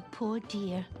 Oh, you poor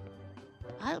dear.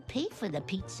 I'll pay for the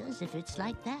pizzas if it's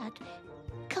like that.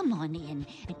 Come on in.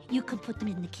 You can put them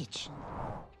in the kitchen.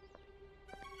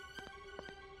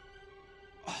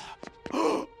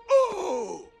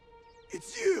 Oh!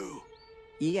 It's you!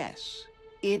 Yes,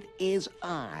 it is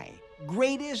I,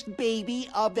 greatest baby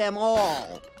of them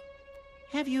all.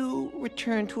 Have you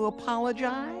returned to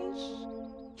apologize?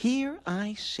 Here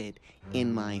I sit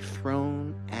in my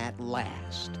throne at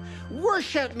last.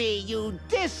 Worship me, you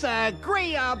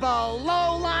disagreeable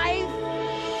lowlife!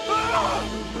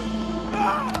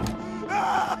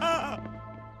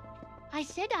 I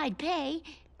said I'd pay.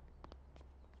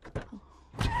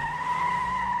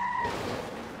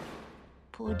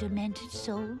 Poor demented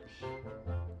soul.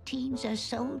 Teens are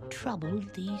so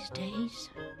troubled these days.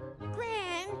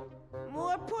 Gran,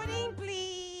 more pudding,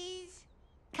 please.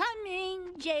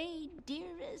 Coming, Jade,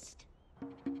 dearest.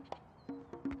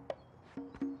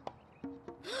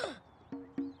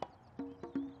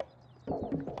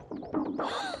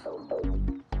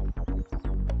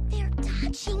 They're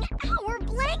touching our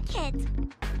blanket.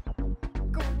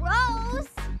 Gross.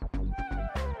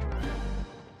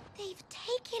 They've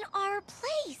taken our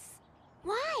place.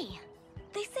 Why?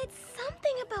 They said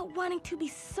something about wanting to be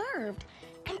served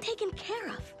and taken care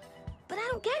of, but I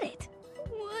don't get it.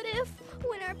 What if,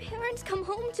 when our parents come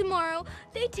home tomorrow,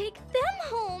 they take them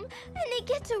home and they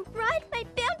get to ride my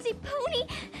bouncy pony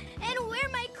and wear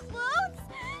my clothes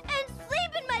and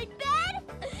sleep in my bed?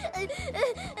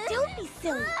 Don't be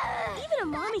silly. Even a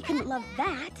mommy couldn't love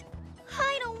that.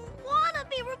 I don't want to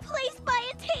be replaced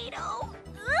by a Tato.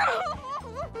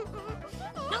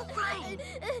 No crying.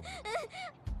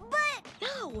 But...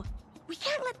 No, we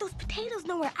can't let those potatoes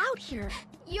know we're out here.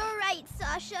 You're right,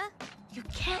 Sasha. You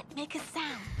can't make a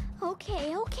sound.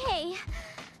 Okay, okay.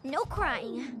 No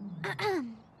crying.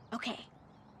 Okay.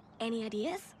 Any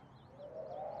ideas?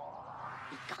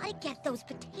 gotta get those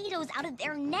potatoes out of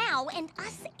there now and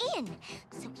us in.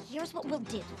 So here's what we'll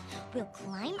do. We'll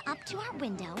climb up to our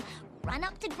window, run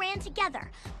up to Gran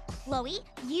together. Chloe,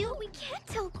 you... We can't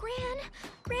tell Gran.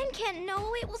 Gran can't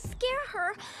know. It will scare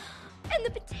her. And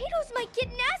the potatoes might get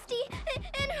nasty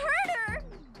and hurt her.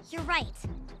 You're right.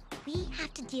 We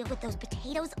have to deal with those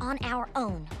potatoes on our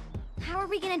own. How are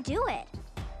we gonna do it?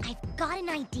 I've got an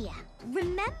idea.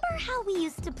 Remember how we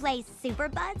used to play Super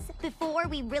Buds before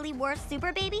we really were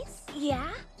Super Babies?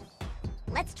 Yeah?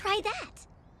 Let's try that.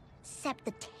 Except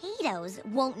the potatoes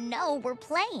won't know we're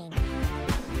playing.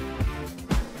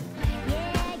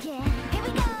 Yeah, yeah. Here we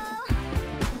go.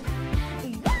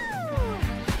 Woo!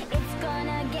 It's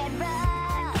gonna get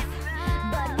rough,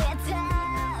 but we're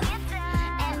tough,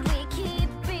 and we keep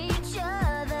each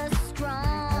other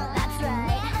strong. That's right.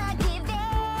 Never give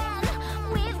in.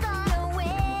 We've gotta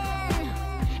win,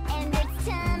 and it's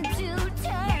time to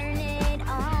turn it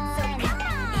on. So come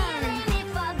on. Even if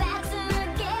our backs are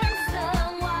against the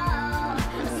wall,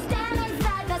 standing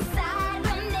side by side,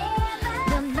 we'll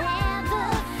never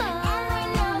fall. And we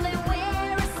know that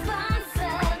we're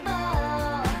responsible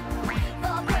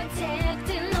for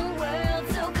protecting the world.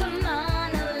 So come on,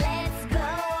 let's go.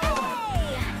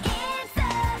 It's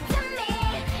up to me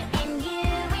and you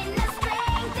in the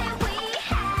strength that we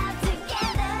have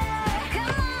together.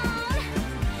 Come on.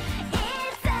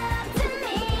 It's up to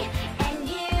me and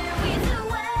you. It's a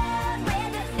world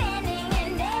we're defending,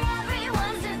 and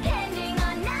everyone's depending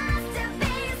on us to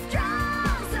be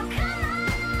strong. So come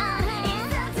on.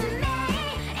 It's up to me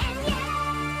and you.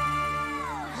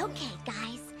 Okay,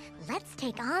 guys, let's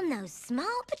take on those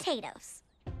small potatoes.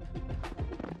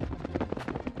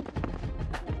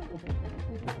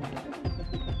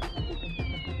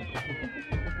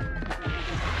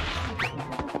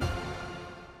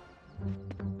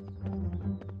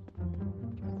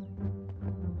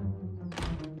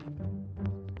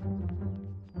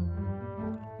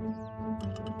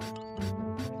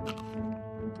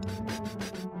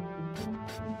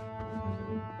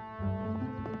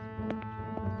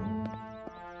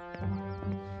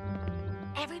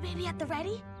 Every baby at the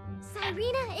ready?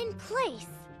 Cyrena in place.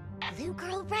 Blue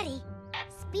girl ready.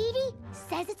 Speedy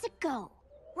says it's a go.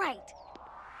 Right.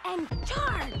 And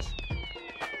charge!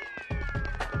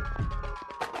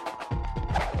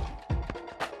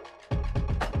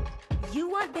 You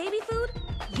want baby food?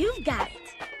 You've got it.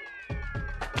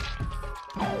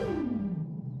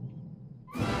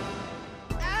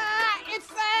 Ah, it's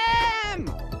them!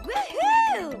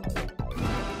 Woohoo!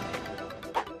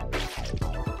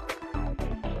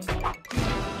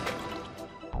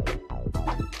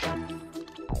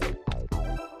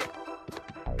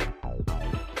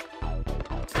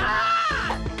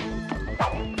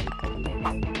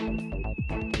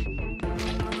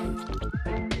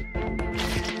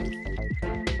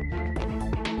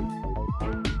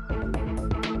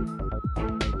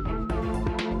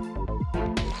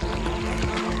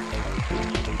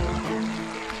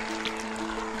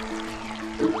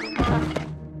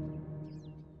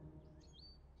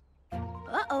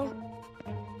 Uh-oh.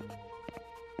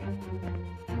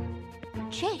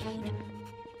 Jade,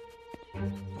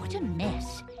 what a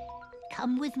mess.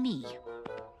 Come with me.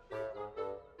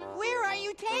 Where are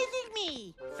you taking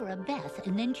me? For a bath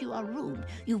and then to your room.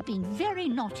 You've been very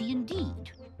naughty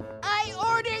indeed. I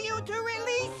order you to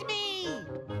release me!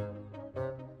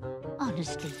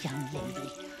 Honestly, young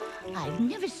lady, I've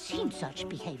never seen such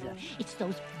behavior. It's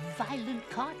those violent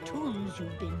cartoons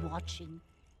you've been watching.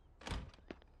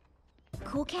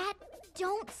 Cool Cat,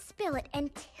 don't spill it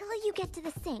until you get to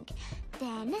the sink.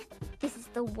 Then, this is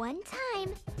the one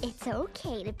time it's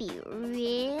okay to be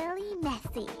really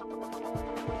messy.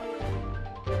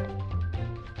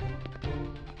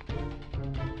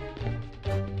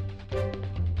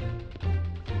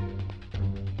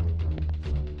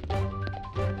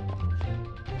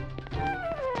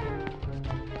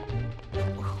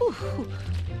 Oh,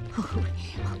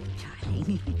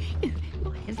 darling.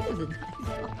 Oh, this is a nice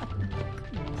one.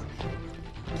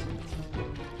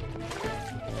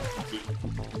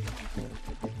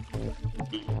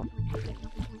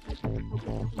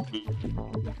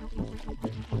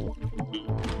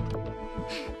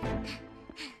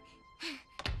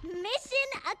 Mission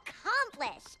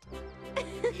accomplished!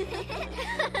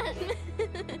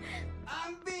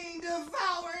 I'm being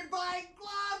devoured by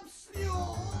globs.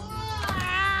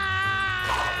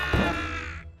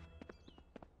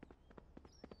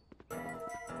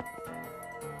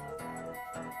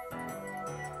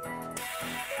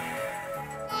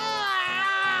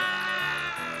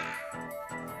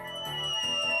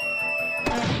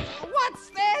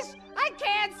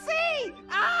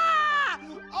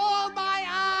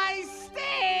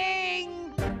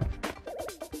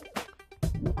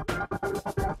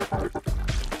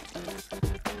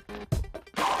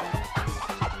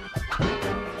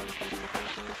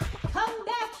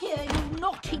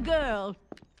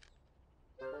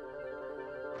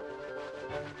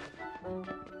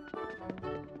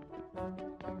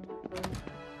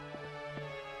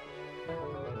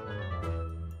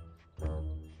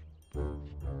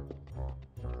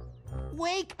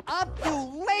 Wake up,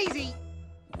 you lazy...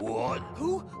 What?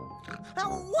 Who?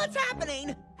 What's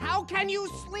happening? How can you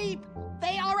sleep?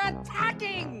 They are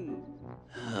attacking!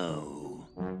 Oh.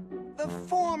 The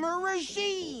former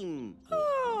regime!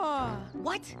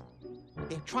 What?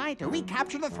 They're trying to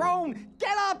recapture the throne!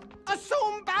 Get up!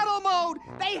 Assume battle mode!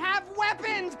 They have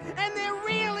weapons, and they're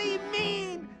really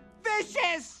mean!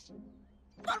 Vicious!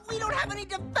 But we don't have any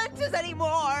defenses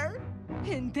anymore!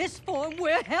 In this form,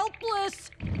 we're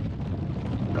helpless!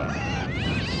 Mutants!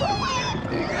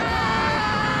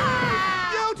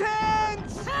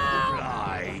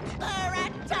 Right. They're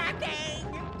attacking!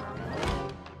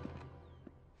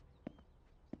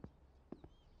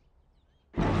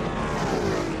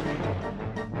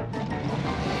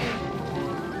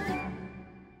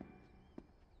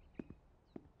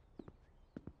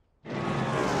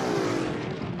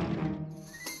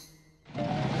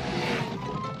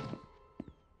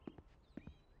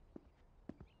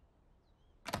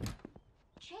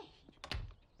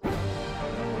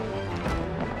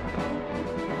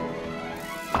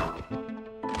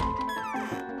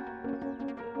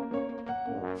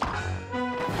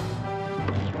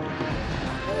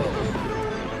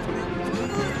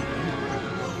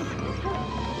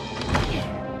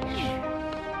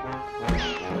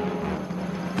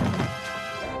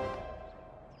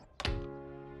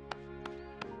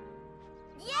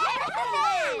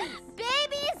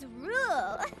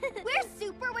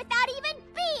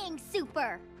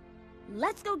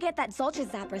 Let's go get that Zulcha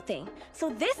Zapper thing, so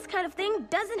this kind of thing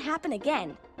doesn't happen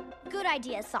again. Good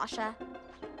idea, Sasha.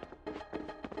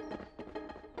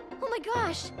 Oh my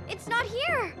gosh, it's not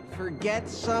here! Forget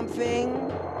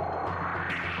something?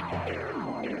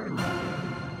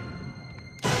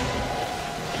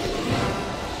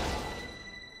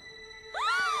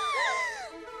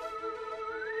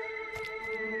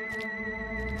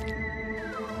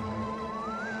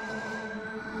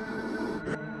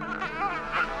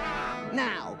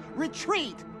 Now,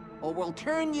 retreat, or we'll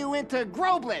turn you into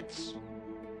Groblets!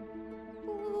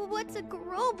 What's a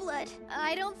groblet?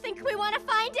 I don't think we want to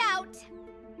find out.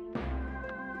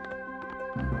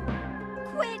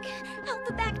 Quick, out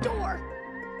the back door.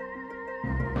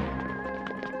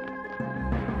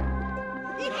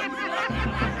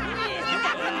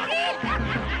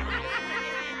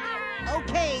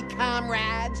 Okay,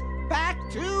 comrades, back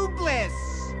to bliss.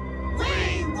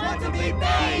 We want to be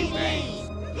babies!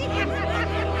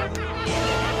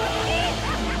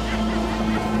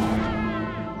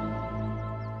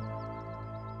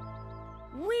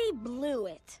 We blew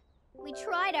it. We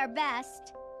tried our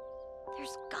best.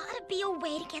 There's gotta be a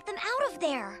way to get them out of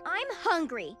there. I'm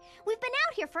hungry. We've been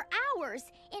out here for hours.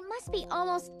 It must be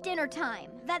almost dinner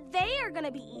time. That they are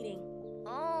gonna be eating.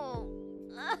 Oh.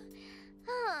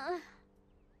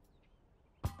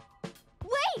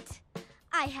 Wait!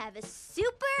 I have a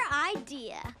super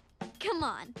idea. Come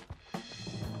on.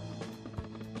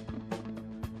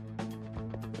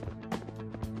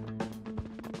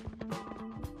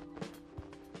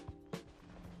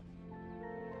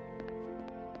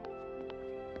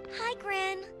 Hi,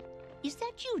 Gran. Is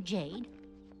that you, Jade?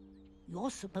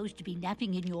 You're supposed to be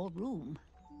napping in your room.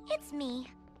 It's me.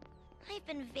 I've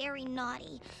been very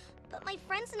naughty, but my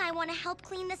friends and I want to help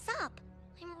clean this up.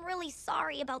 I'm really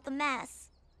sorry about the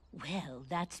mess. Well,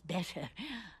 that's better.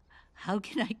 How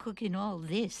can I cook in all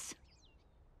this?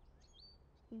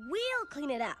 We'll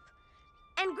clean it up.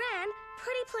 And Gran,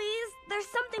 pretty please, there's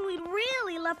something we'd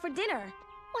really love for dinner.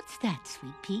 What's that,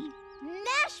 Sweet Pea?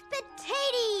 Mashed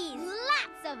potatoes!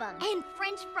 Lots of them! And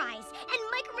French fries,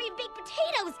 and microwave baked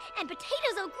potatoes, and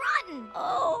potatoes au gratin!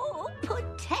 Oh,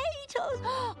 potatoes!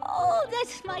 Oh,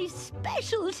 that's my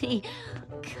specialty.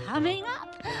 Coming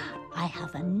up, I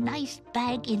have a nice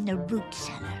bag in the root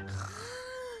cellar.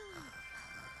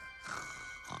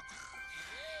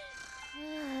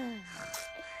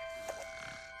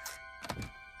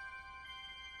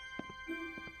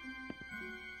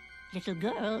 Little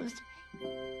girls.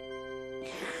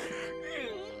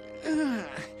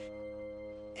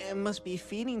 It must be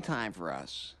feeding time for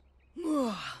us.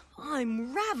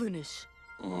 I'm ravenous.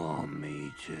 Oh,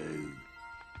 me too.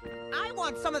 I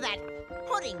want some of that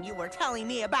pudding you were telling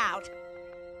me about.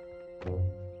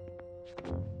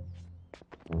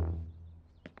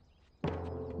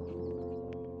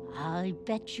 I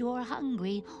bet you're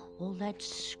hungry. All that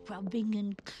scrubbing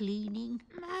and cleaning.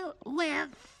 We're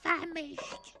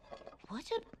famished. What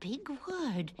a big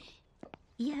word.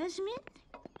 Yasmin?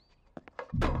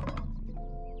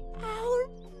 Our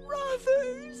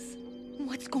brothers!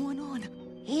 What's going on?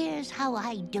 Here's how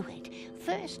I do it.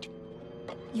 First,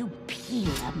 you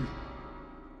peel them.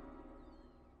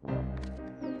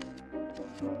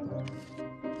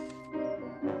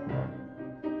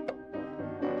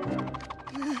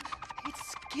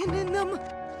 skin in them.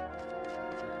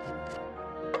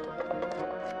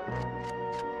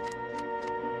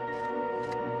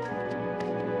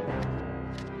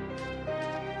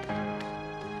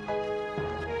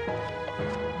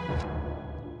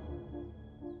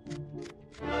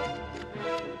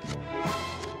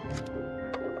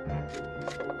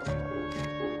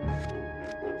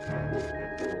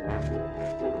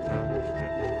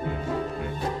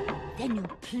 Then you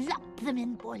plop them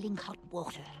in boiling hot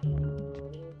water.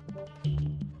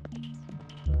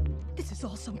 This is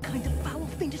all some kind of foul,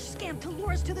 fiendish scam to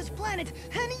lure us to this planet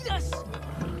and eat us!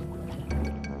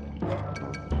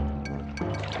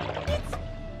 It's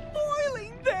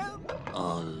boiling them!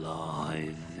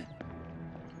 Alive.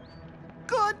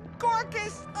 Good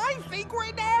Gorkus! I think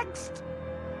we're next!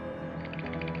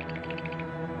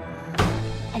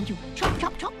 And you chop,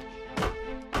 chop, chop.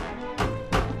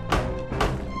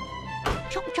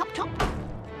 Chop, chop, chop.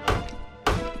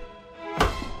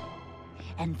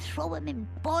 And throw them in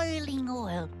boiling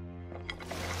oil.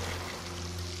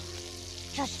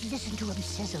 Just listen to them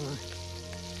sizzle.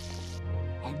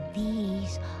 And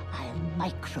these I'll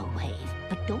microwave.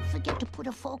 But don't forget to put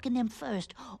a fork in them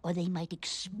first, or they might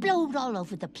explode all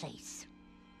over the place.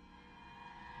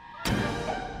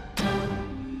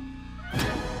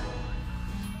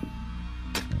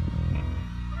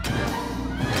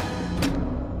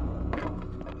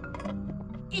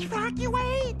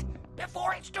 Evacuate!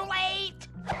 Before it's too late!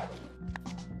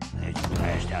 Let's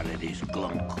blast out of this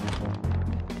glunk.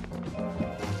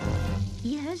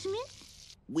 Yasmin?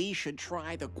 We should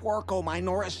try the Quarko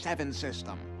Minora 7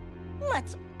 system.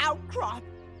 Let's outcrop!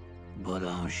 But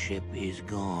our ship is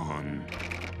gone.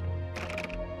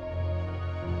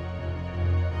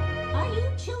 Are you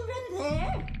children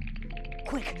there?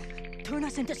 Quick, turn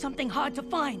us into something hard to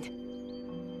find.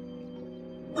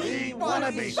 We want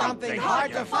to be something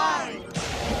hard to find!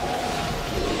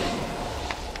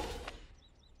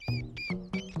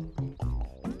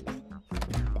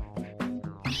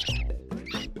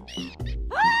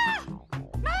 Ah!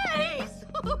 Nice!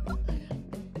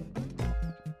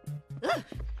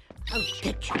 I'll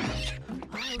get you.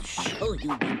 I'll show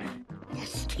you.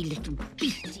 Nasty little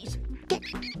beasties. Get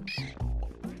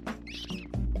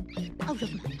out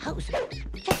of my house. Get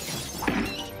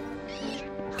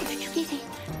How did you get in?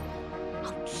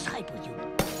 Outside with you.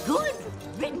 Good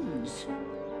riddance.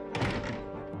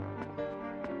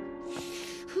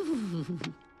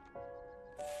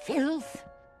 Filth.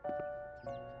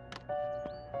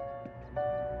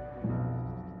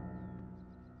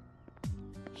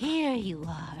 Here you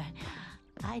are.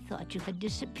 I thought you had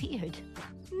disappeared.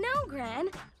 No, Gran.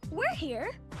 We're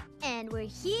here. And we're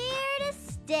here to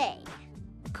stay.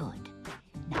 Good.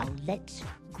 Now let's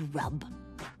grub.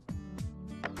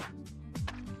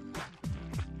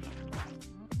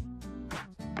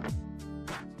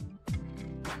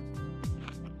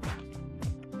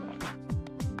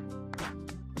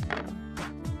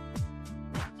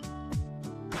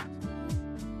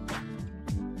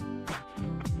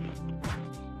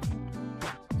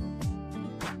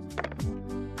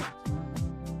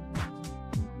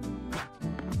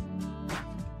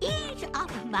 Eat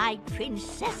up, my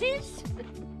princesses.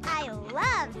 I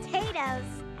love potatoes.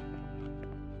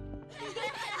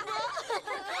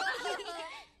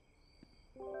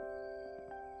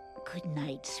 Good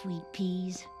night, sweet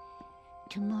peas.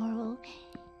 Tomorrow,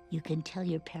 you can tell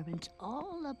your parents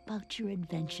all about your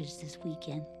adventures this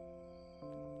weekend.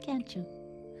 Can't you?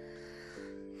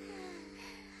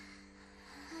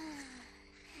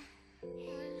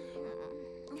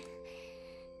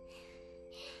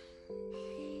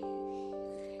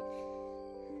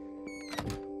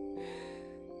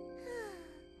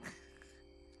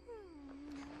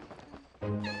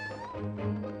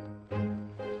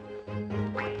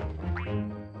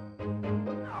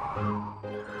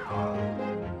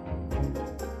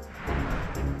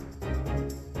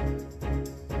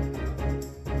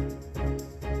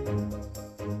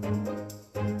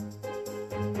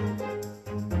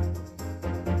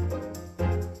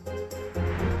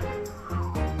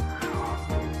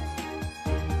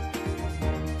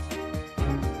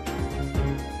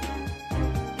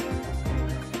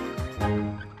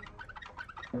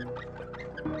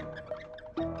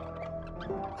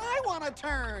 I want to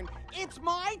turn. It's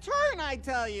my turn, I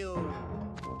tell you.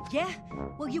 Yeah?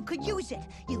 Well, you could use it.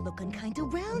 You're looking kind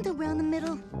of round around the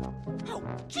middle. Oh,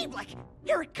 Jeeblik,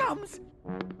 here it comes.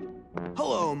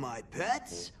 Hello, my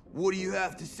pets. What do you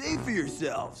have to say for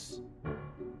yourselves?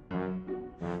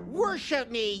 Worship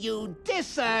me, you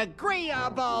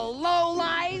disagreeable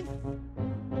lowlife!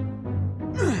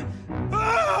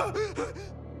 Ah!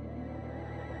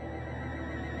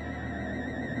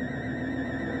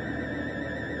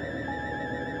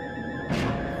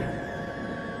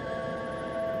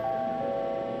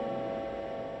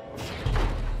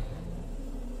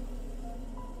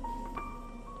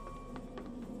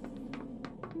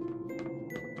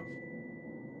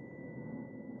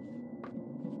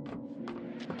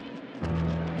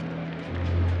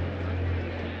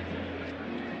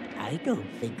 I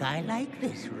don't think I like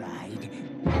this ride.